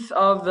underneath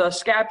of the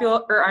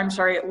scapula, or I'm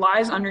sorry, it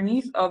lies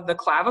underneath of the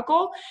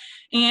clavicle,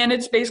 and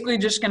it's basically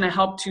just going to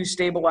help to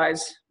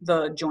stabilize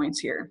the joints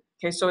here.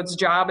 Okay, so its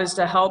job is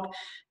to help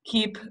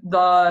keep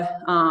the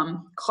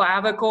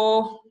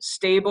clavicle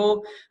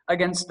stable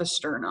against the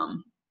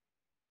sternum.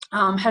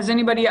 Has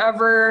anybody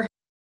ever...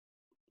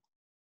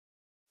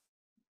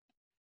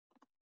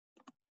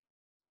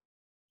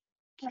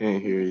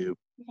 Can't hear you.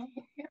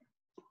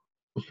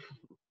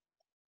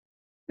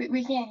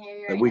 We can't hear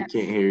you right We now.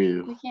 can't hear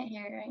you. We can't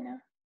hear you right now.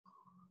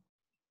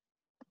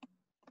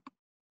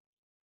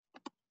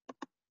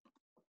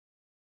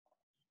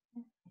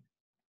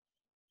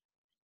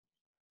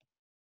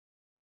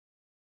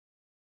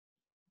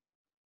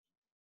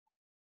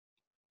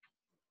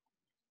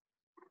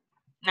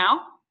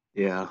 Now?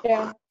 Yeah.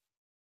 Yeah.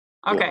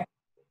 Okay.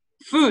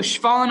 Foosh,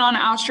 falling on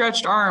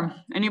outstretched arm.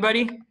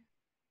 Anybody?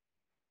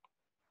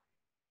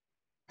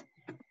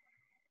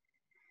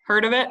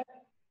 Heard of it?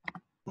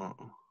 Uh-uh.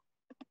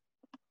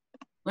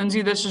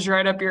 Lindsay, this is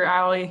right up your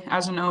alley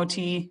as an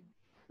OT.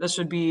 This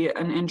would be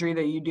an injury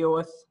that you deal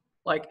with.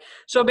 Like,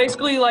 so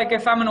basically, like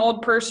if I'm an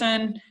old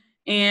person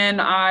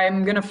and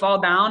I'm going to fall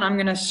down, I'm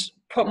going to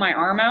put my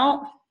arm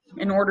out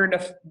in order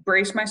to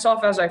brace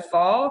myself as I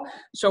fall.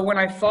 So when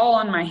I fall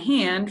on my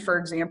hand, for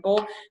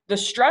example, the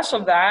stress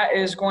of that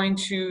is going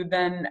to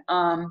then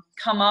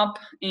come up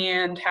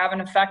and have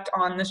an effect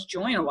on this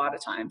joint a lot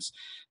of times.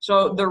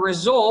 So the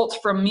result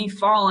from me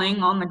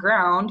falling on the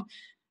ground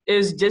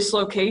is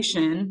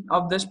dislocation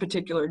of this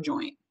particular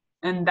joint.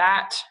 And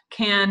that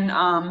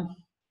can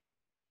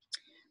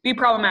be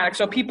problematic.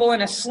 So people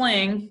in a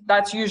sling,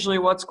 that's usually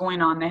what's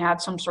going on. They had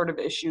some sort of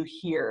issue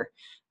here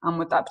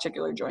with that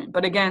particular joint.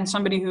 But again,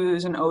 somebody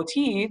who's an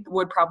OT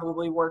would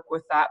probably work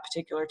with that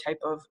particular type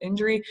of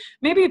injury.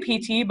 Maybe a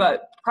PT,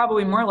 but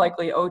probably more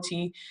likely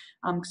OT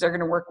because they're going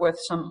to work with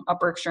some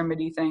upper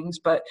extremity things.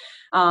 But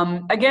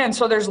again,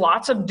 so there's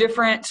lots of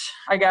different,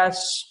 I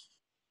guess,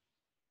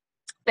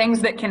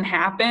 things that can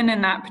happen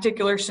in that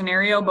particular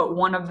scenario, but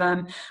one of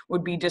them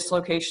would be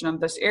dislocation of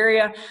this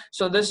area.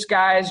 So this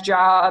guy's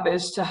job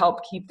is to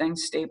help keep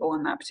things stable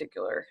in that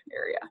particular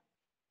area.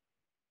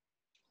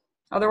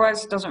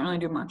 Otherwise, it doesn't really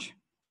do much.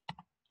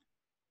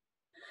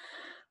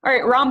 All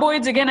right,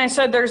 rhomboids, again, I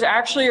said there's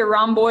actually a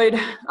rhomboid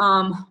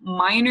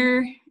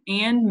minor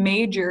and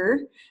major.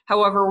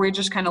 However, we're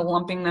just kind of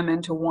lumping them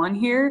into one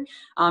here.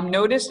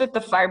 Notice that the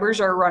fibers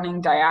are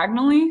running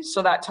diagonally,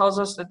 so that tells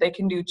us that they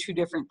can do two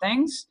different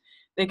things.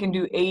 They can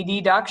do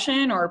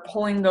adduction or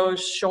pulling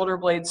those shoulder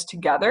blades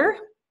together,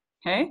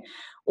 okay?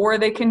 Or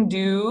they can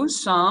do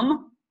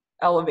some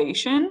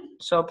elevation,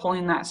 so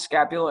pulling that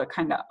scapula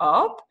kind of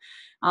up.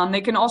 They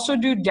can also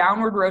do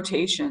downward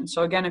rotation.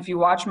 So again, if you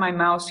watch my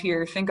mouse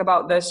here, think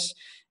about this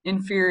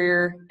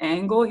inferior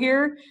angle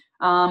here.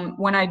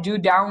 When I do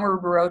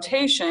downward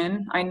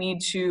rotation, I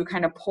need to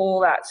kind of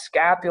pull that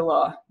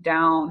scapula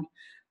down.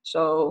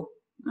 So,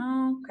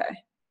 okay.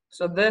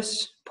 So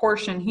this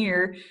portion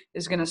here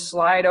is going to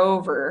slide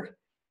over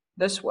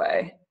this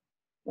way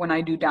when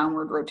I do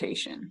downward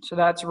rotation. So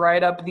that's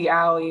right up the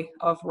alley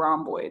of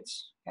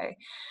rhomboids, okay?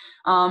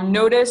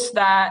 Notice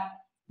that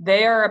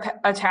they are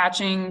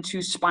attaching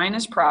to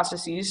spinous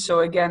processes. So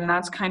again,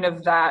 that's kind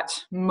of that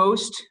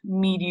most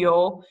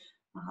medial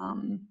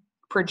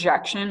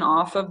projection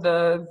off of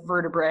the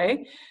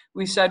vertebrae.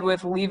 We said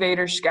with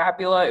levator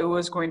scapula, it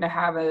was going to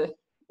have a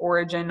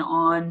origin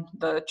on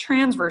the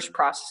transverse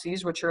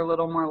processes, which are a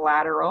little more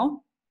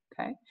lateral,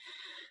 okay?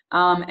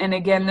 And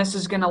again, this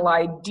is going to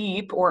lie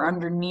deep or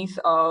underneath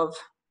of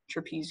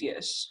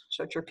trapezius.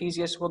 So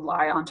trapezius would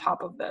lie on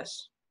top of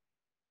this.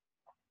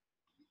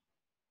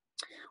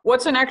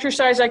 What's an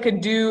exercise I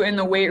could do in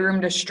the weight room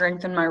to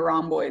strengthen my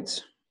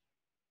rhomboids?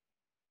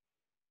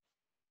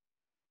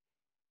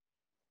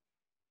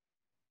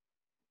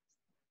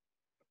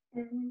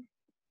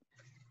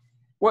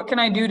 What can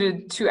I do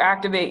to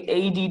activate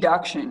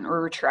adduction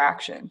or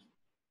retraction?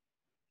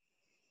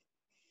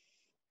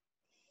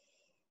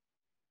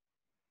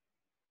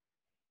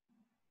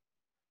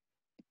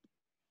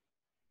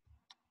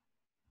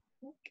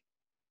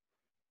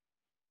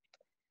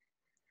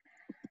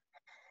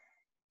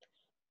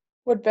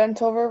 Would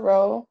bent over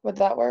row, would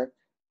that work?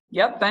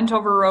 Yep, bent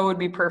over row would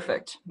be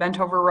perfect. Bent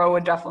over row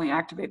would definitely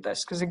activate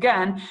this. Because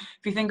again,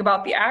 if you think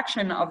about the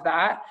action of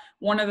that,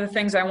 one of the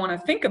things I want to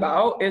think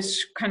about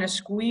is kind of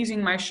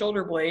squeezing my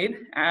shoulder blade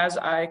as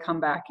I come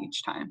back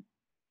each time.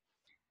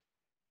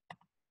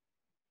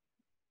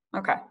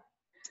 Okay.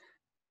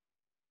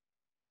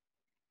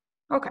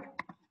 Okay.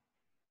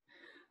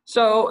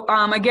 So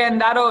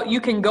again, you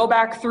can go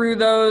back through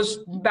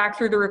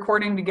the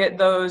recording to get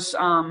those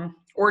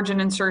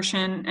origin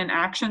insertion and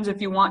actions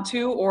if you want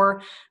to,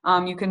 or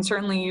you can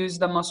certainly use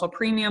the Muscle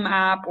Premium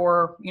app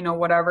or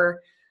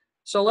whatever.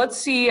 So let's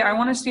see, I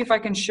want to see if I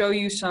can show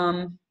you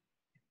some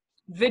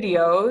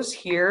videos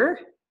here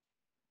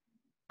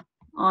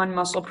on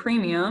Muscle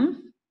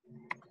Premium.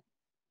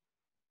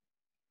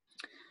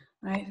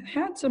 I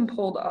had some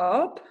pulled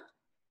up.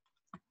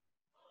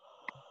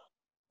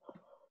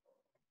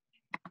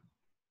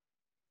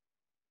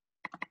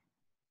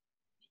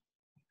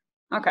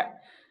 Okay,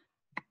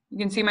 you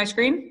can see my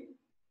screen?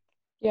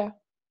 Yeah.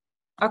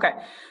 Okay,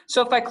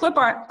 so if I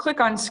click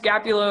on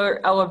scapular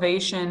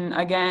elevation,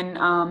 again,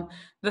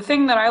 the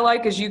thing that I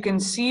like is you can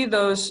see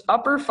those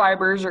upper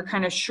fibers are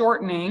kind of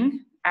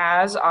shortening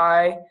as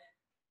I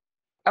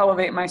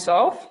elevate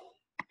myself,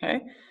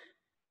 okay?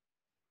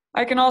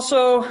 I can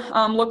also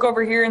look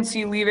over here and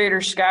see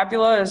levator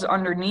scapula is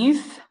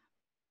underneath,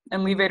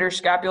 and levator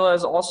scapula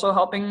is also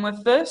helping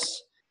with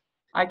this.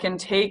 I can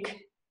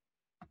take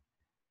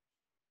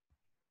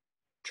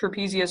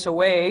trapezius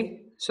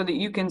away so that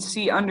you can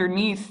see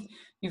underneath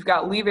you've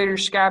got levator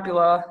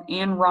scapula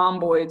and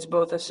rhomboids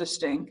both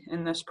assisting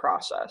in this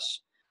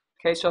process.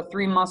 Okay, so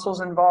 3 muscles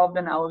involved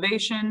in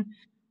elevation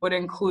would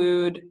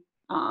include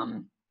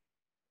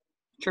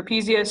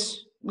trapezius,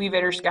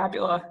 levator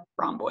scapula,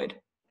 rhomboid.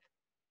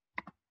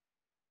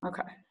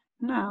 Okay,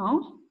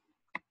 now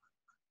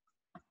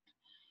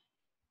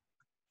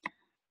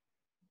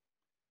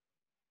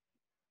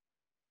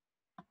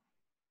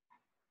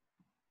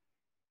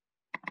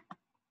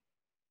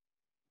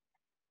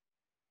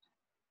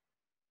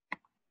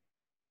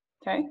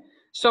Okay.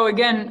 So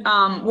again,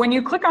 when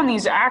you click on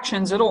these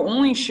actions, it'll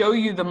only show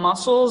you the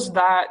muscles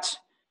that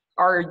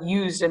are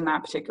used in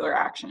that particular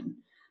action.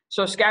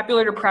 So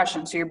scapular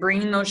depression, so you're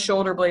bringing those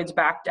shoulder blades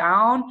back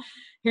down.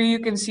 Here you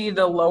can see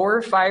the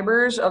lower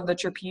fibers of the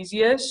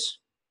trapezius.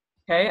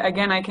 Okay,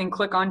 again, I can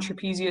click on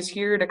trapezius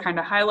here to kind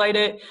of highlight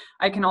it.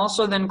 I can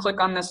also then click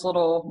on this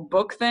little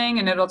book thing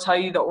and it'll tell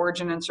you the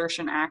origin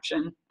insertion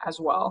action as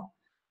well.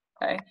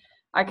 Okay,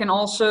 I can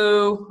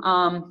also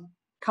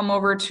come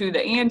over to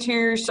the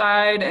anterior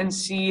side and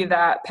see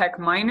that pec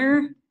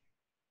minor,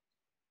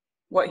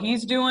 what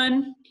he's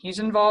doing, he's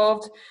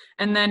involved.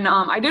 And then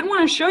I did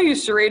want to show you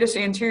serratus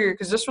anterior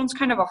because this one's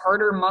kind of a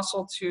harder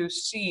muscle to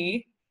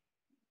see.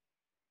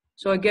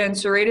 So again,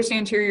 serratus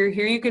anterior,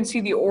 here you can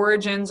see the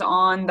origins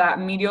on that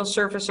medial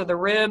surface of the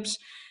ribs.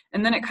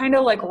 And then it kind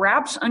of like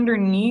wraps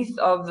underneath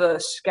of the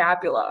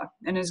scapula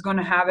and is going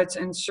to have its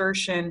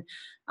insertion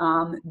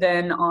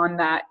then on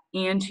that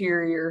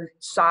anterior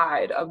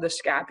side of the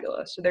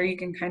scapula. So there you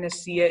can kind of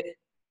see it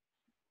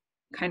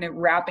kind of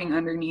wrapping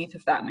underneath,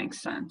 if that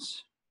makes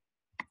sense.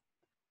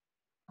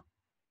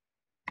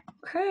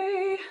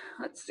 Okay,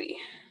 let's see.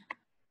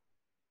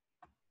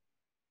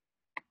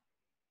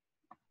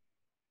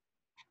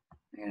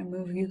 I'm gonna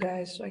move you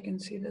guys so I can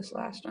see this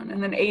last one.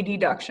 And then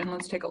adduction,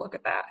 let's take a look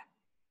at that.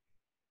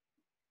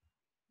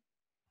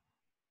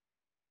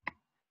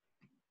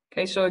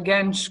 Okay, so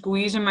again,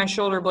 squeezing my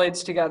shoulder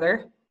blades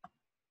together.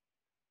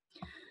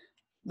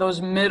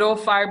 Those middle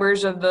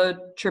fibers of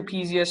the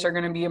trapezius are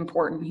going to be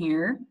important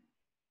here.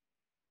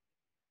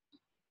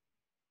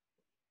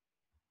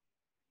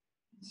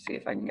 Let's see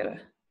if I can get a...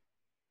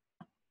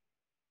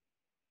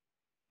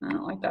 I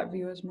don't like that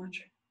view as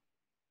much.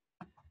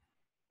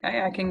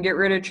 Okay, I can get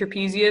rid of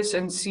trapezius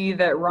and see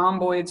that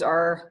rhomboids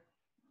are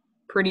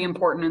pretty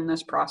important in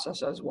this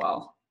process as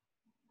well.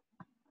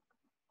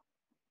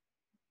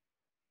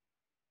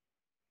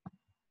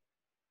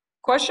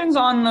 Questions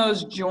on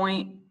those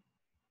joint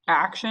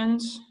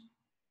actions?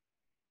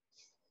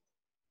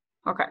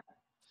 Okay,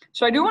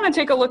 so I do want to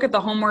take a look at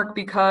the homework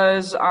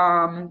because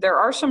there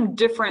are some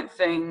different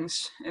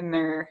things in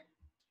there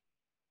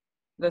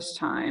this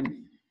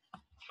time.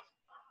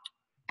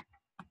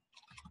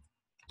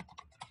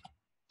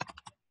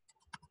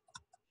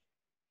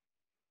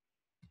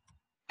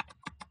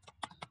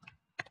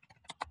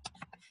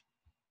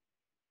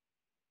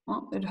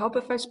 Well, it'd help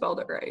if I spelled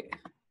it right.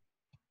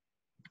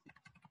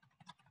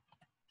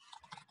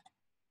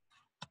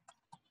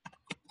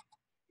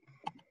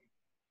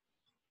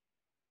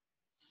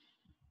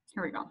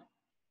 Here we go.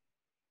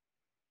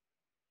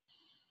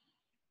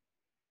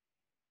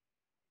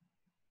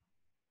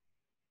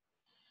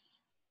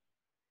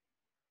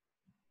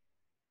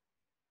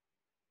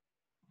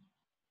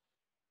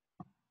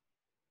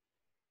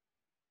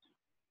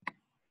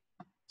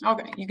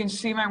 Okay, you can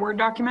see my Word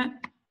document?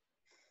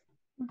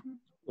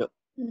 Yep.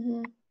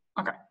 Mm-hmm.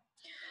 Okay.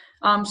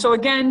 So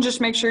again, just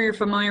make sure you're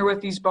familiar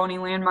with these bony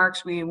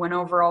landmarks. We went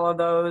over all of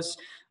those.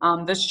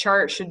 This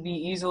chart should be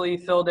easily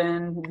filled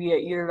in via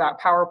either that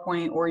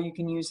PowerPoint or you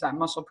can use that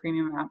Muscle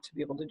Premium app to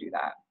be able to do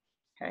that,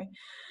 okay?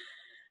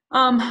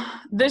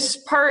 This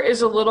part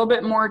is a little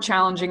bit more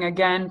challenging.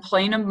 Again,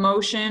 plane of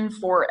motion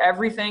for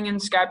everything in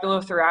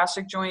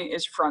scapulothoracic joint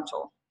is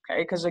frontal,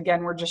 okay? Because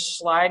again, we're just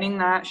sliding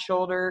that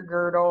shoulder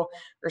girdle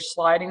or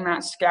sliding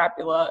that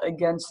scapula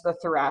against the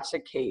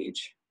thoracic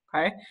cage,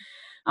 okay?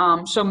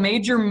 So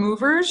major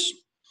movers,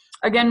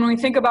 again, when we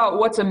think about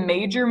what's a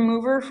major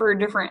mover for a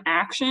different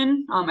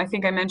action, I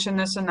think I mentioned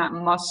this in that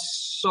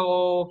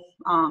muscle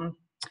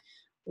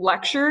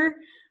lecture,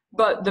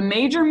 but the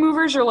major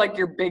movers are like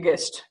your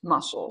biggest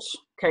muscles.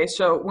 Okay,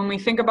 so when we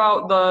think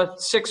about the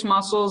 6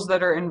 muscles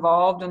that are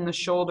involved in the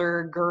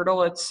shoulder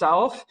girdle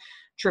itself,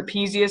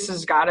 trapezius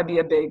has got to be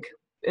a big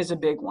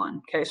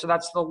one. Okay, so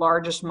that's the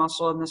largest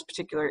muscle in this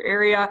particular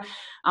area.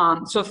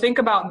 So think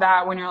about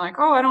that when you're like,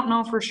 oh, I don't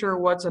know for sure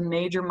what's a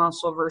major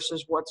muscle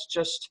versus what's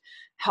just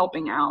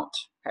helping out.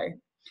 Okay,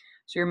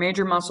 so your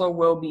major muscle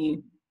will be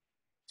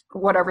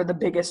whatever the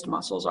biggest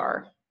muscles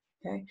are.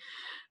 Okay.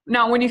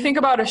 Now, when you think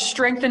about a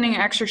strengthening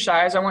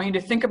exercise, I want you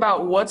to think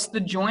about what's the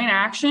joint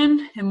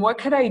action and what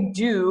could I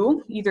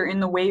do either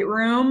in the weight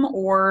room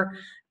or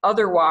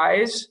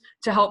otherwise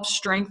to help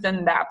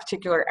strengthen that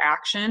particular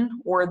action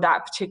or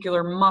that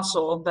particular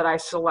muscle that I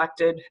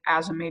selected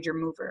as a major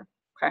mover,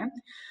 okay?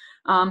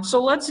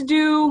 So let's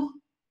do,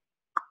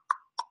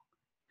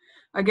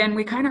 again,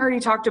 we kind of already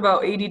talked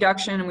about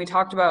adduction and we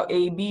talked about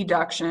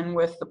abduction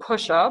with the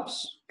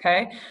push-ups,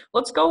 okay?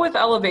 Let's go with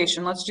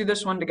elevation. Let's do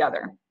this one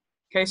together.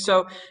 Okay,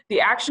 so the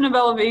action of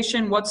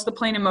elevation, what's the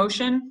plane of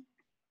motion?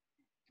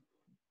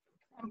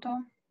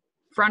 Frontal.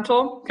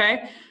 Frontal,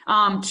 okay.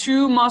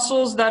 2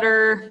 muscles that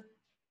are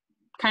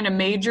kind of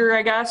major,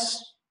 I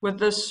guess, with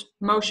this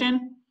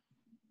motion.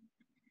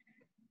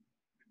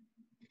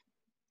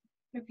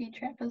 Would be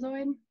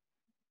trapezoid.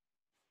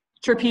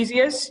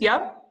 Trapezius,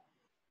 yep.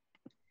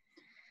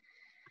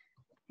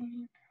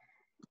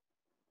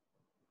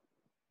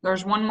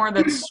 There's one more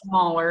that's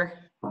smaller.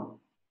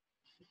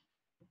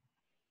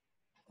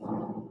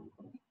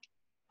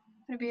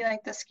 Would it be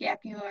like the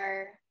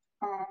scapular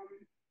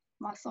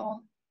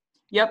muscle?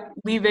 Yep,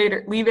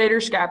 levator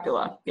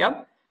scapula.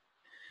 Yep.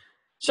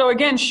 So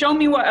again, show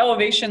me what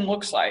elevation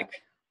looks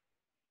like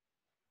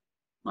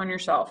on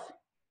yourself.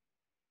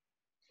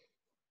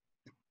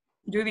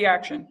 Do the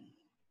action.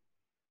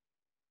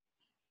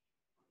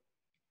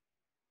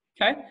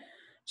 Okay.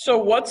 So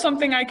what's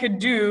something I could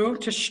do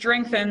to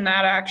strengthen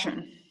that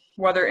action,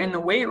 whether in the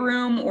weight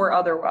room or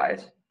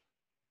otherwise?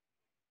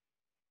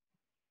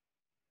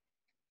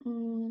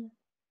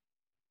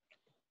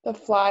 The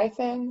fly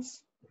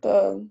things,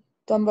 the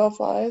dumbbell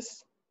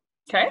flies.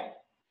 Okay.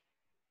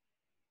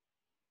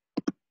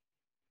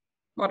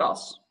 What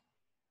else?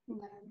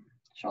 The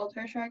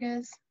shoulder shrug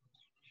is?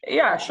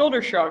 Yeah,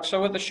 shoulder shrug. So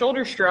with the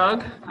shoulder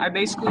shrug, I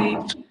basically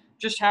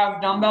just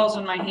have dumbbells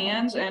in my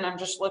hands and I'm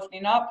just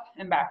lifting up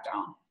and back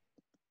down.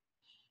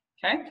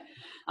 Okay.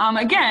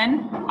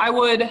 Again, I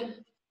would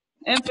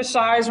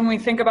emphasize when we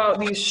think about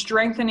these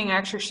strengthening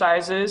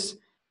exercises,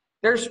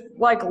 there's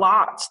like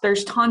lots,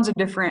 there's tons of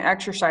different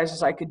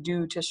exercises I could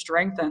do to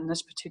strengthen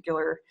this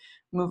particular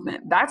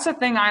movement. That's the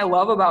thing I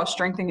love about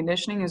strength and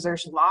conditioning is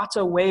there's lots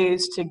of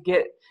ways to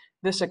get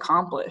this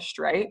accomplished,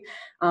 right?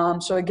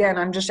 So again,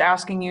 I'm just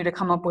asking you to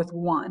come up with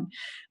one.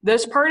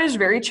 This part is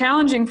very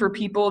challenging for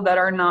people that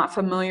are not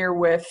familiar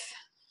with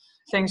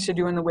things to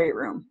do in the weight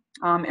room,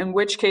 in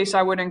which case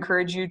I would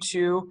encourage you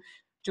to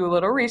do a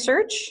little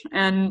research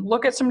and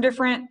look at some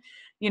different,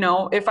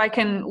 if I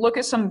can look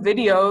at some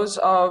videos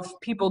of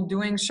people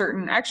doing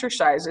certain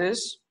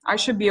exercises, I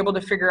should be able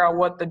to figure out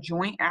what the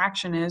joint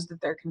action is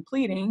that they're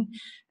completing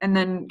and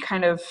then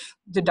kind of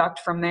deduct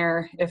from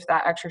there if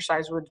that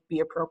exercise would be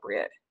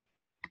appropriate.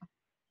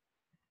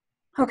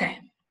 Okay.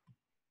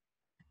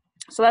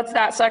 So that's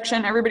that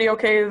section. Everybody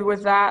okay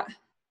with that?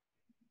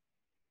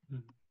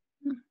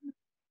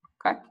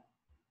 Okay.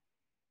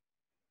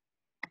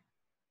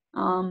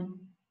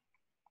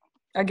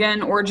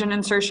 Again, origin,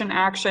 insertion,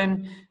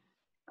 action,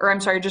 or I'm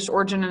sorry, just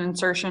origin and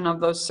insertion of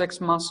those 6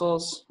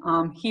 muscles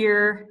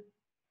here.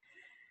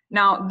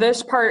 Now,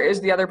 this part is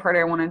the other part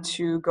I wanted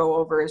to go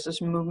over is this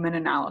movement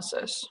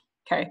analysis.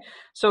 Okay.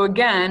 So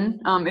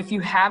again, if you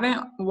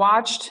haven't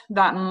watched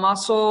that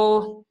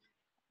muscle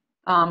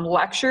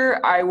lecture,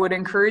 I would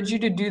encourage you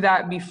to do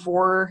that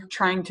before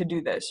trying to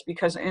do this,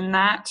 because in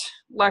that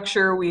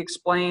lecture we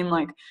explain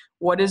like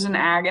what is an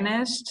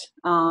agonist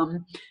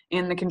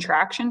and the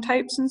contraction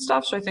types and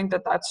stuff. So I think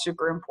that that's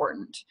super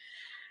important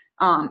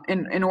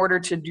in order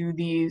to do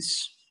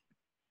these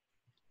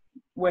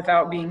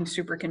without being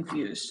super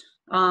confused.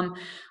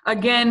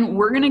 Again,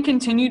 we're going to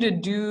continue to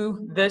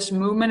do this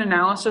movement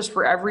analysis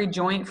for every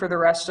joint for the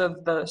rest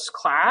of this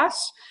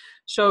class.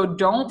 So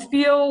don't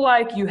feel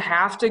like you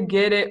have to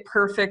get it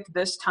perfect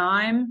this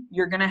time.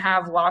 You're going to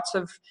have lots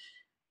of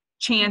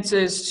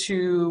chances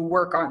to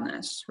work on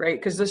this, right?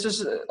 Because this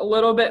is a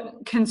little bit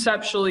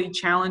conceptually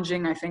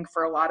challenging, I think,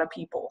 for a lot of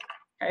people,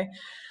 okay?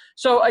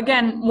 So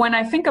again, when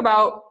I think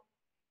about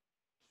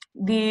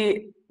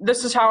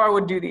this is how I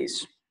would do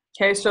these,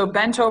 okay? So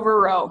bent over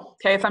row,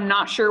 okay? If I'm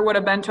not sure what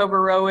a bent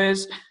over row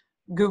is,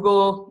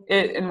 Google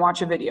it and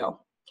watch a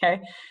video,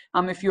 okay?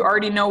 If you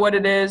already know what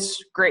it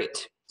is,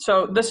 great.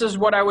 So this is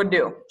what I would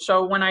do.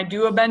 So when I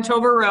do a bent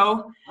over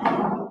row,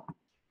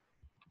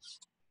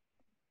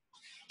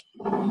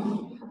 let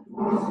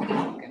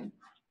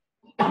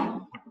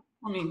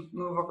me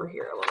move over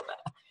here a little bit.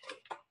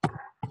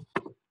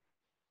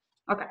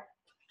 Okay,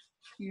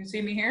 you can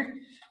see me here?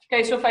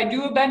 Okay, so if I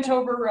do a bent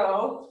over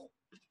row,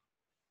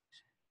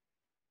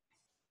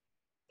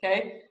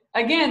 okay,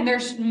 again,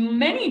 there's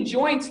many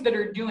joints that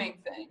are doing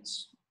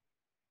things,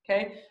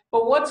 okay?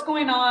 But what's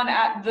going on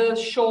at the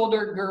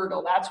shoulder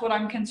girdle? That's what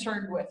I'm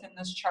concerned with in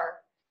this chart.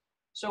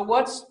 So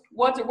what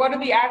are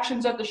the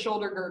actions at the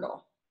shoulder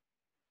girdle?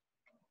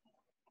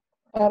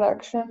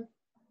 Adduction.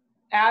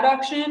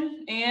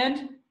 Adduction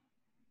and?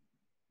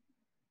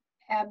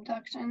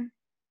 Abduction.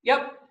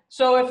 Yep.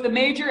 So if the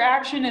major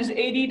action is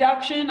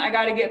adduction, I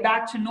got to get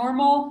back to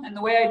normal. And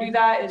the way I do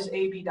that is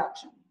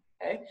abduction,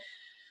 okay?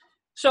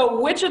 So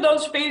which of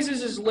those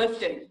phases is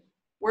lifting?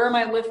 Where am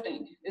I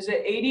lifting? Is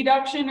it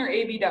adduction or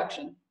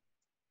abduction?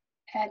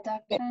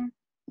 Adduction.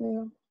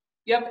 Yeah.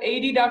 Yep,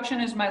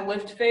 adduction is my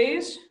lift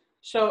phase.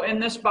 So in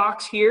this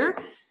box here,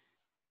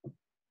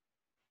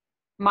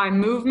 my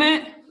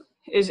movement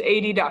is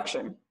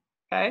adduction,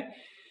 okay?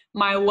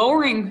 My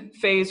lowering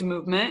phase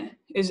movement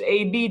is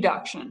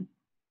abduction,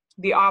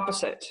 the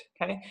opposite,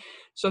 okay?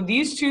 So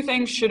these two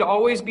things should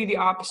always be the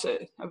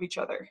opposite of each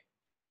other.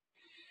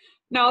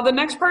 Now the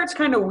next part's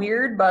kind of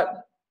weird,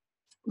 but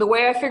the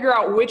way I figure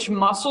out which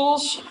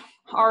muscles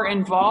are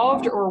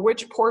involved or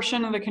which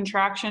portion of the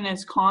contraction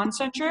is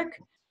concentric,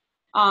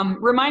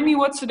 remind me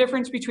what's the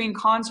difference between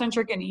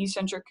concentric and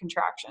eccentric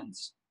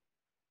contractions?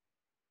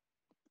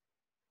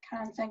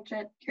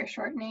 Concentric, you're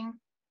shortening.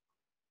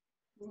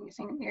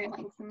 You're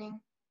lengthening.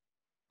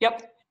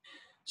 Yep.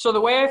 So the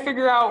way I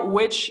figure out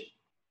which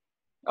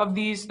of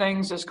these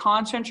things is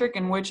concentric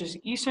and which is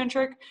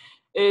eccentric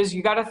is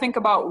you got to think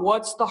about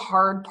what's the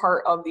hard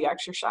part of the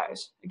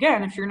exercise.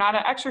 Again, if you're not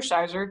an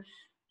exerciser,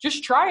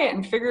 just try it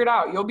and figure it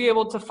out. You'll be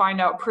able to find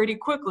out pretty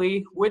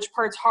quickly which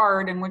part's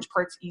hard and which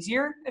part's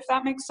easier, if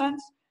that makes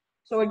sense.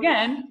 So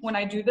again, when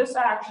I do this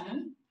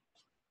action,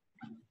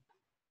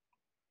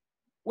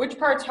 which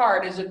part's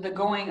hard? Is it the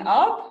going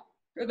up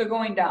or the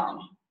going down?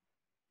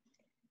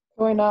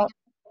 Going up.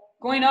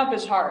 Going up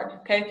is hard,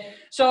 okay?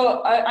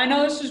 So I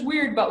know this is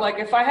weird, but like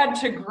if I had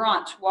to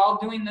grunt while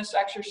doing this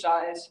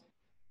exercise,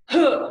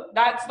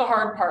 that's the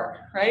hard part,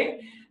 right?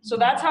 So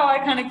that's how I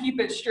kind of keep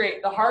it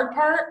straight. The hard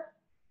part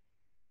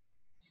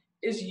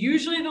is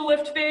usually the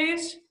lift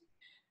phase,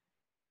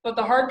 but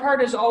the hard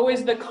part is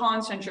always the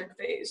concentric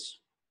phase,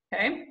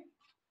 okay?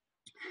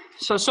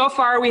 So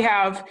far we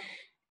have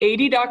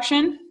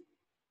adduction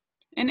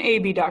and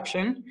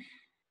abduction.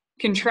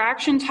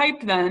 Contraction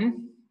type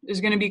then is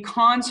going to be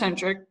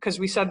concentric because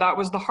we said that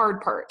was the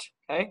hard part,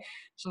 okay?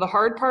 So the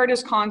hard part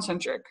is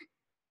concentric,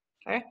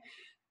 okay?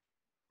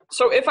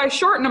 So if I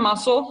shorten a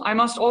muscle, I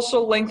must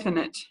also lengthen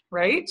it,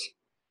 right?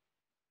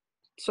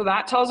 So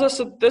that tells us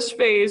that this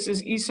phase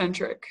is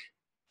eccentric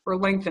or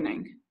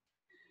lengthening.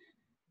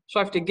 So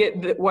I have to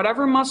get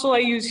whatever muscle I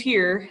use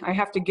here, I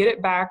have to get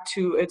it back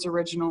to its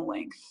original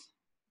length,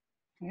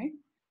 okay?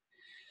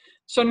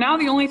 So now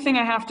the only thing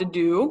I have to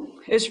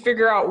do is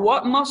figure out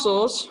what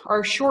muscles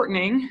are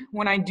shortening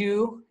when I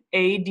do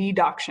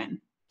adduction.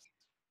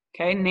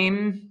 Okay,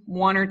 name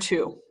one or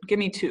two. Give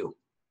me two.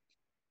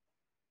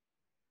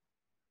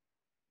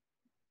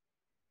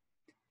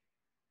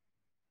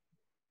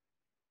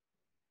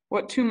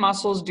 What two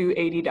muscles do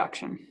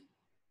adduction?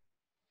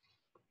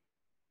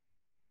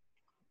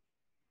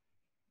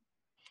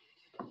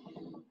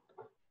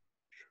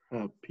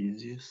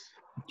 Trapezius.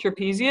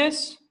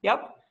 Trapezius?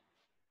 Yep.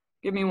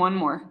 Give me one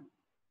more.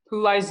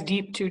 Who lies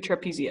deep to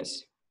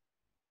trapezius?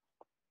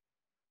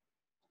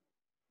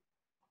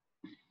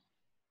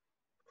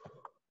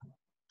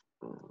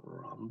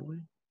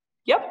 Rhomboid.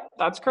 Yep,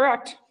 that's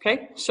correct.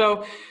 Okay,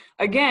 so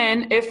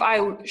again, if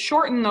I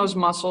shorten those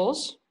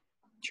muscles,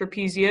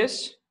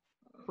 trapezius,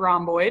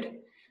 rhomboid,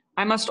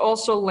 I must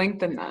also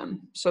lengthen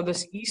them. So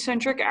this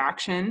eccentric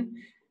action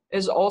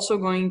is also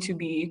going to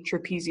be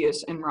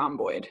trapezius and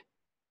rhomboid.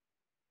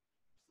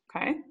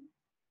 Okay?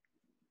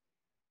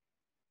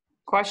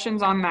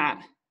 Questions on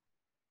that?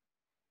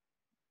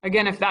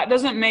 Again, if that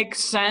doesn't make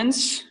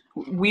sense,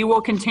 we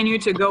will continue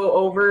to go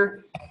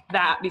over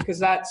that because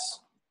that's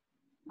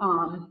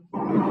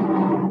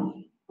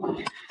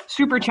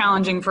super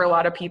challenging for a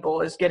lot of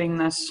people, is getting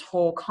this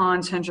whole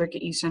concentric,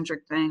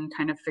 eccentric thing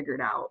kind of figured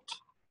out.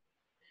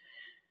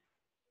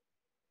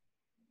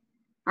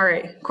 All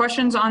right,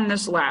 questions on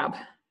this lab?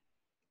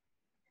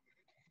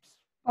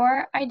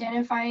 For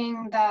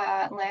identifying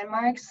the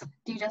landmarks,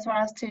 do you just want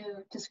us to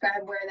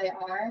describe where they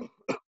are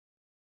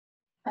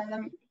on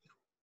the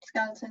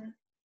skeleton?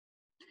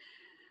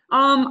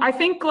 I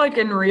think like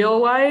in real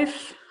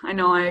life, I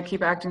know I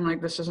keep acting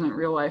like this isn't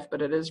real life,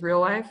 but it is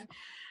real life.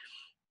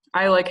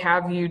 I like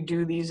have you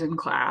do these in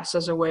class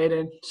as a way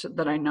to, so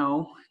that I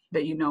know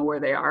that you know where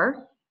they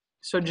are.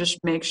 So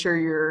just make sure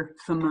you're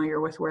familiar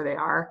with where they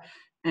are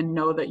and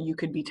know that you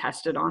could be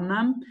tested on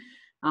them.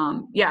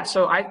 Yeah,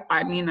 so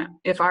I mean,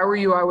 if I were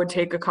you, I would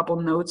take a couple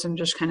notes and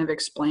just kind of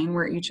explain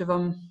where each of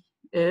them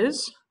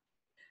is.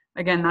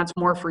 Again, that's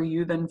more for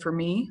you than for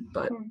me,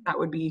 but that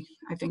would be,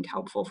 I think,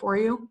 helpful for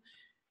you.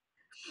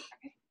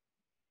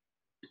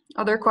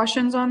 Other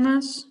questions on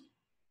this?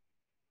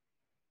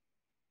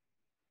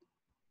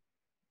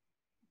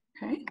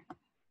 Okay.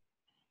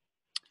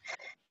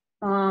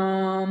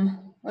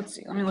 Let's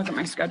see, let me look at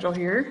my schedule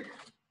here.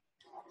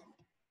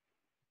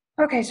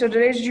 Okay, so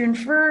today's June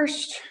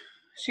 1st.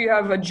 So you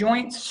have a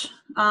joints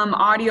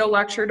audio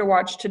lecture to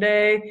watch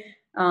today.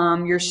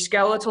 Your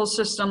skeletal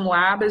system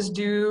lab is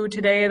due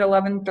today at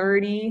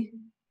 11:30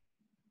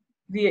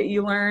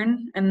 via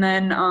eLearn. And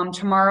then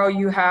tomorrow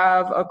you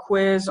have a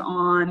quiz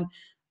on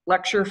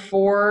lecture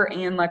 4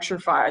 and lecture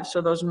 5.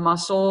 So those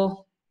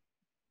muscle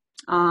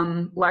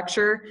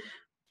lecture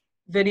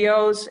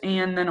videos,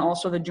 and then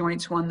also the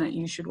joints one that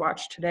you should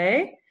watch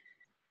today.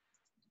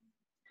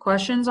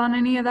 Questions on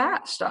any of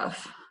that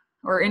stuff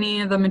or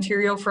any of the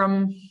material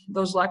from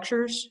those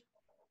lectures?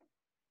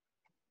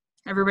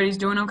 Everybody's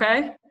doing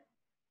okay?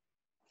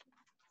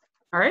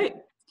 All right.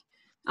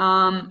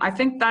 I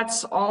think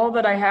that's all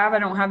that I have. I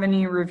don't have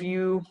any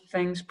review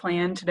things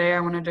planned today. I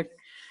wanted to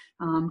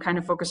kind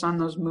of focus on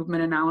those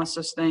movement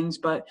analysis things,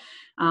 but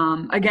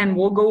again,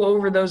 we'll go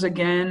over those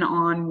again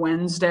on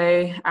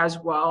Wednesday as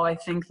well. I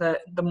think that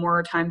the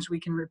more times we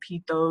can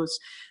repeat those,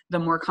 the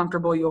more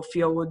comfortable you'll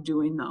feel with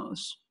doing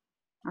those.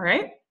 All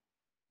right?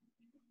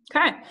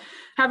 Okay.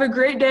 Have a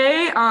great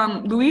day.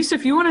 Luis,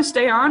 if you want to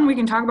stay on, we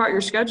can talk about your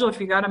schedule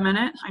if you got a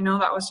minute. I know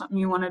that was something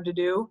you wanted to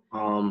do.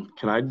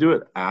 Can I do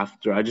it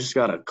after? I just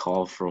got a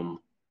call from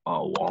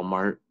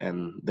Walmart,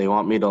 and they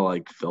want me to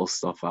like fill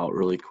stuff out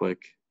really quick.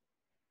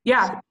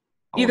 Yeah. So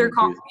either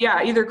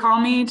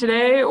call me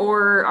today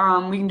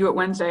or we can do it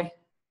Wednesday.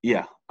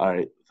 Yeah. All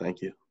right.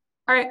 Thank you.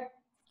 All right.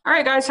 All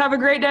right, guys. Have a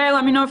great day.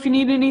 Let me know if you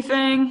need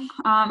anything.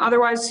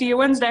 Otherwise, see you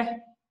Wednesday.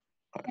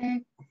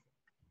 Okay.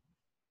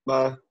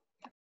 Bye.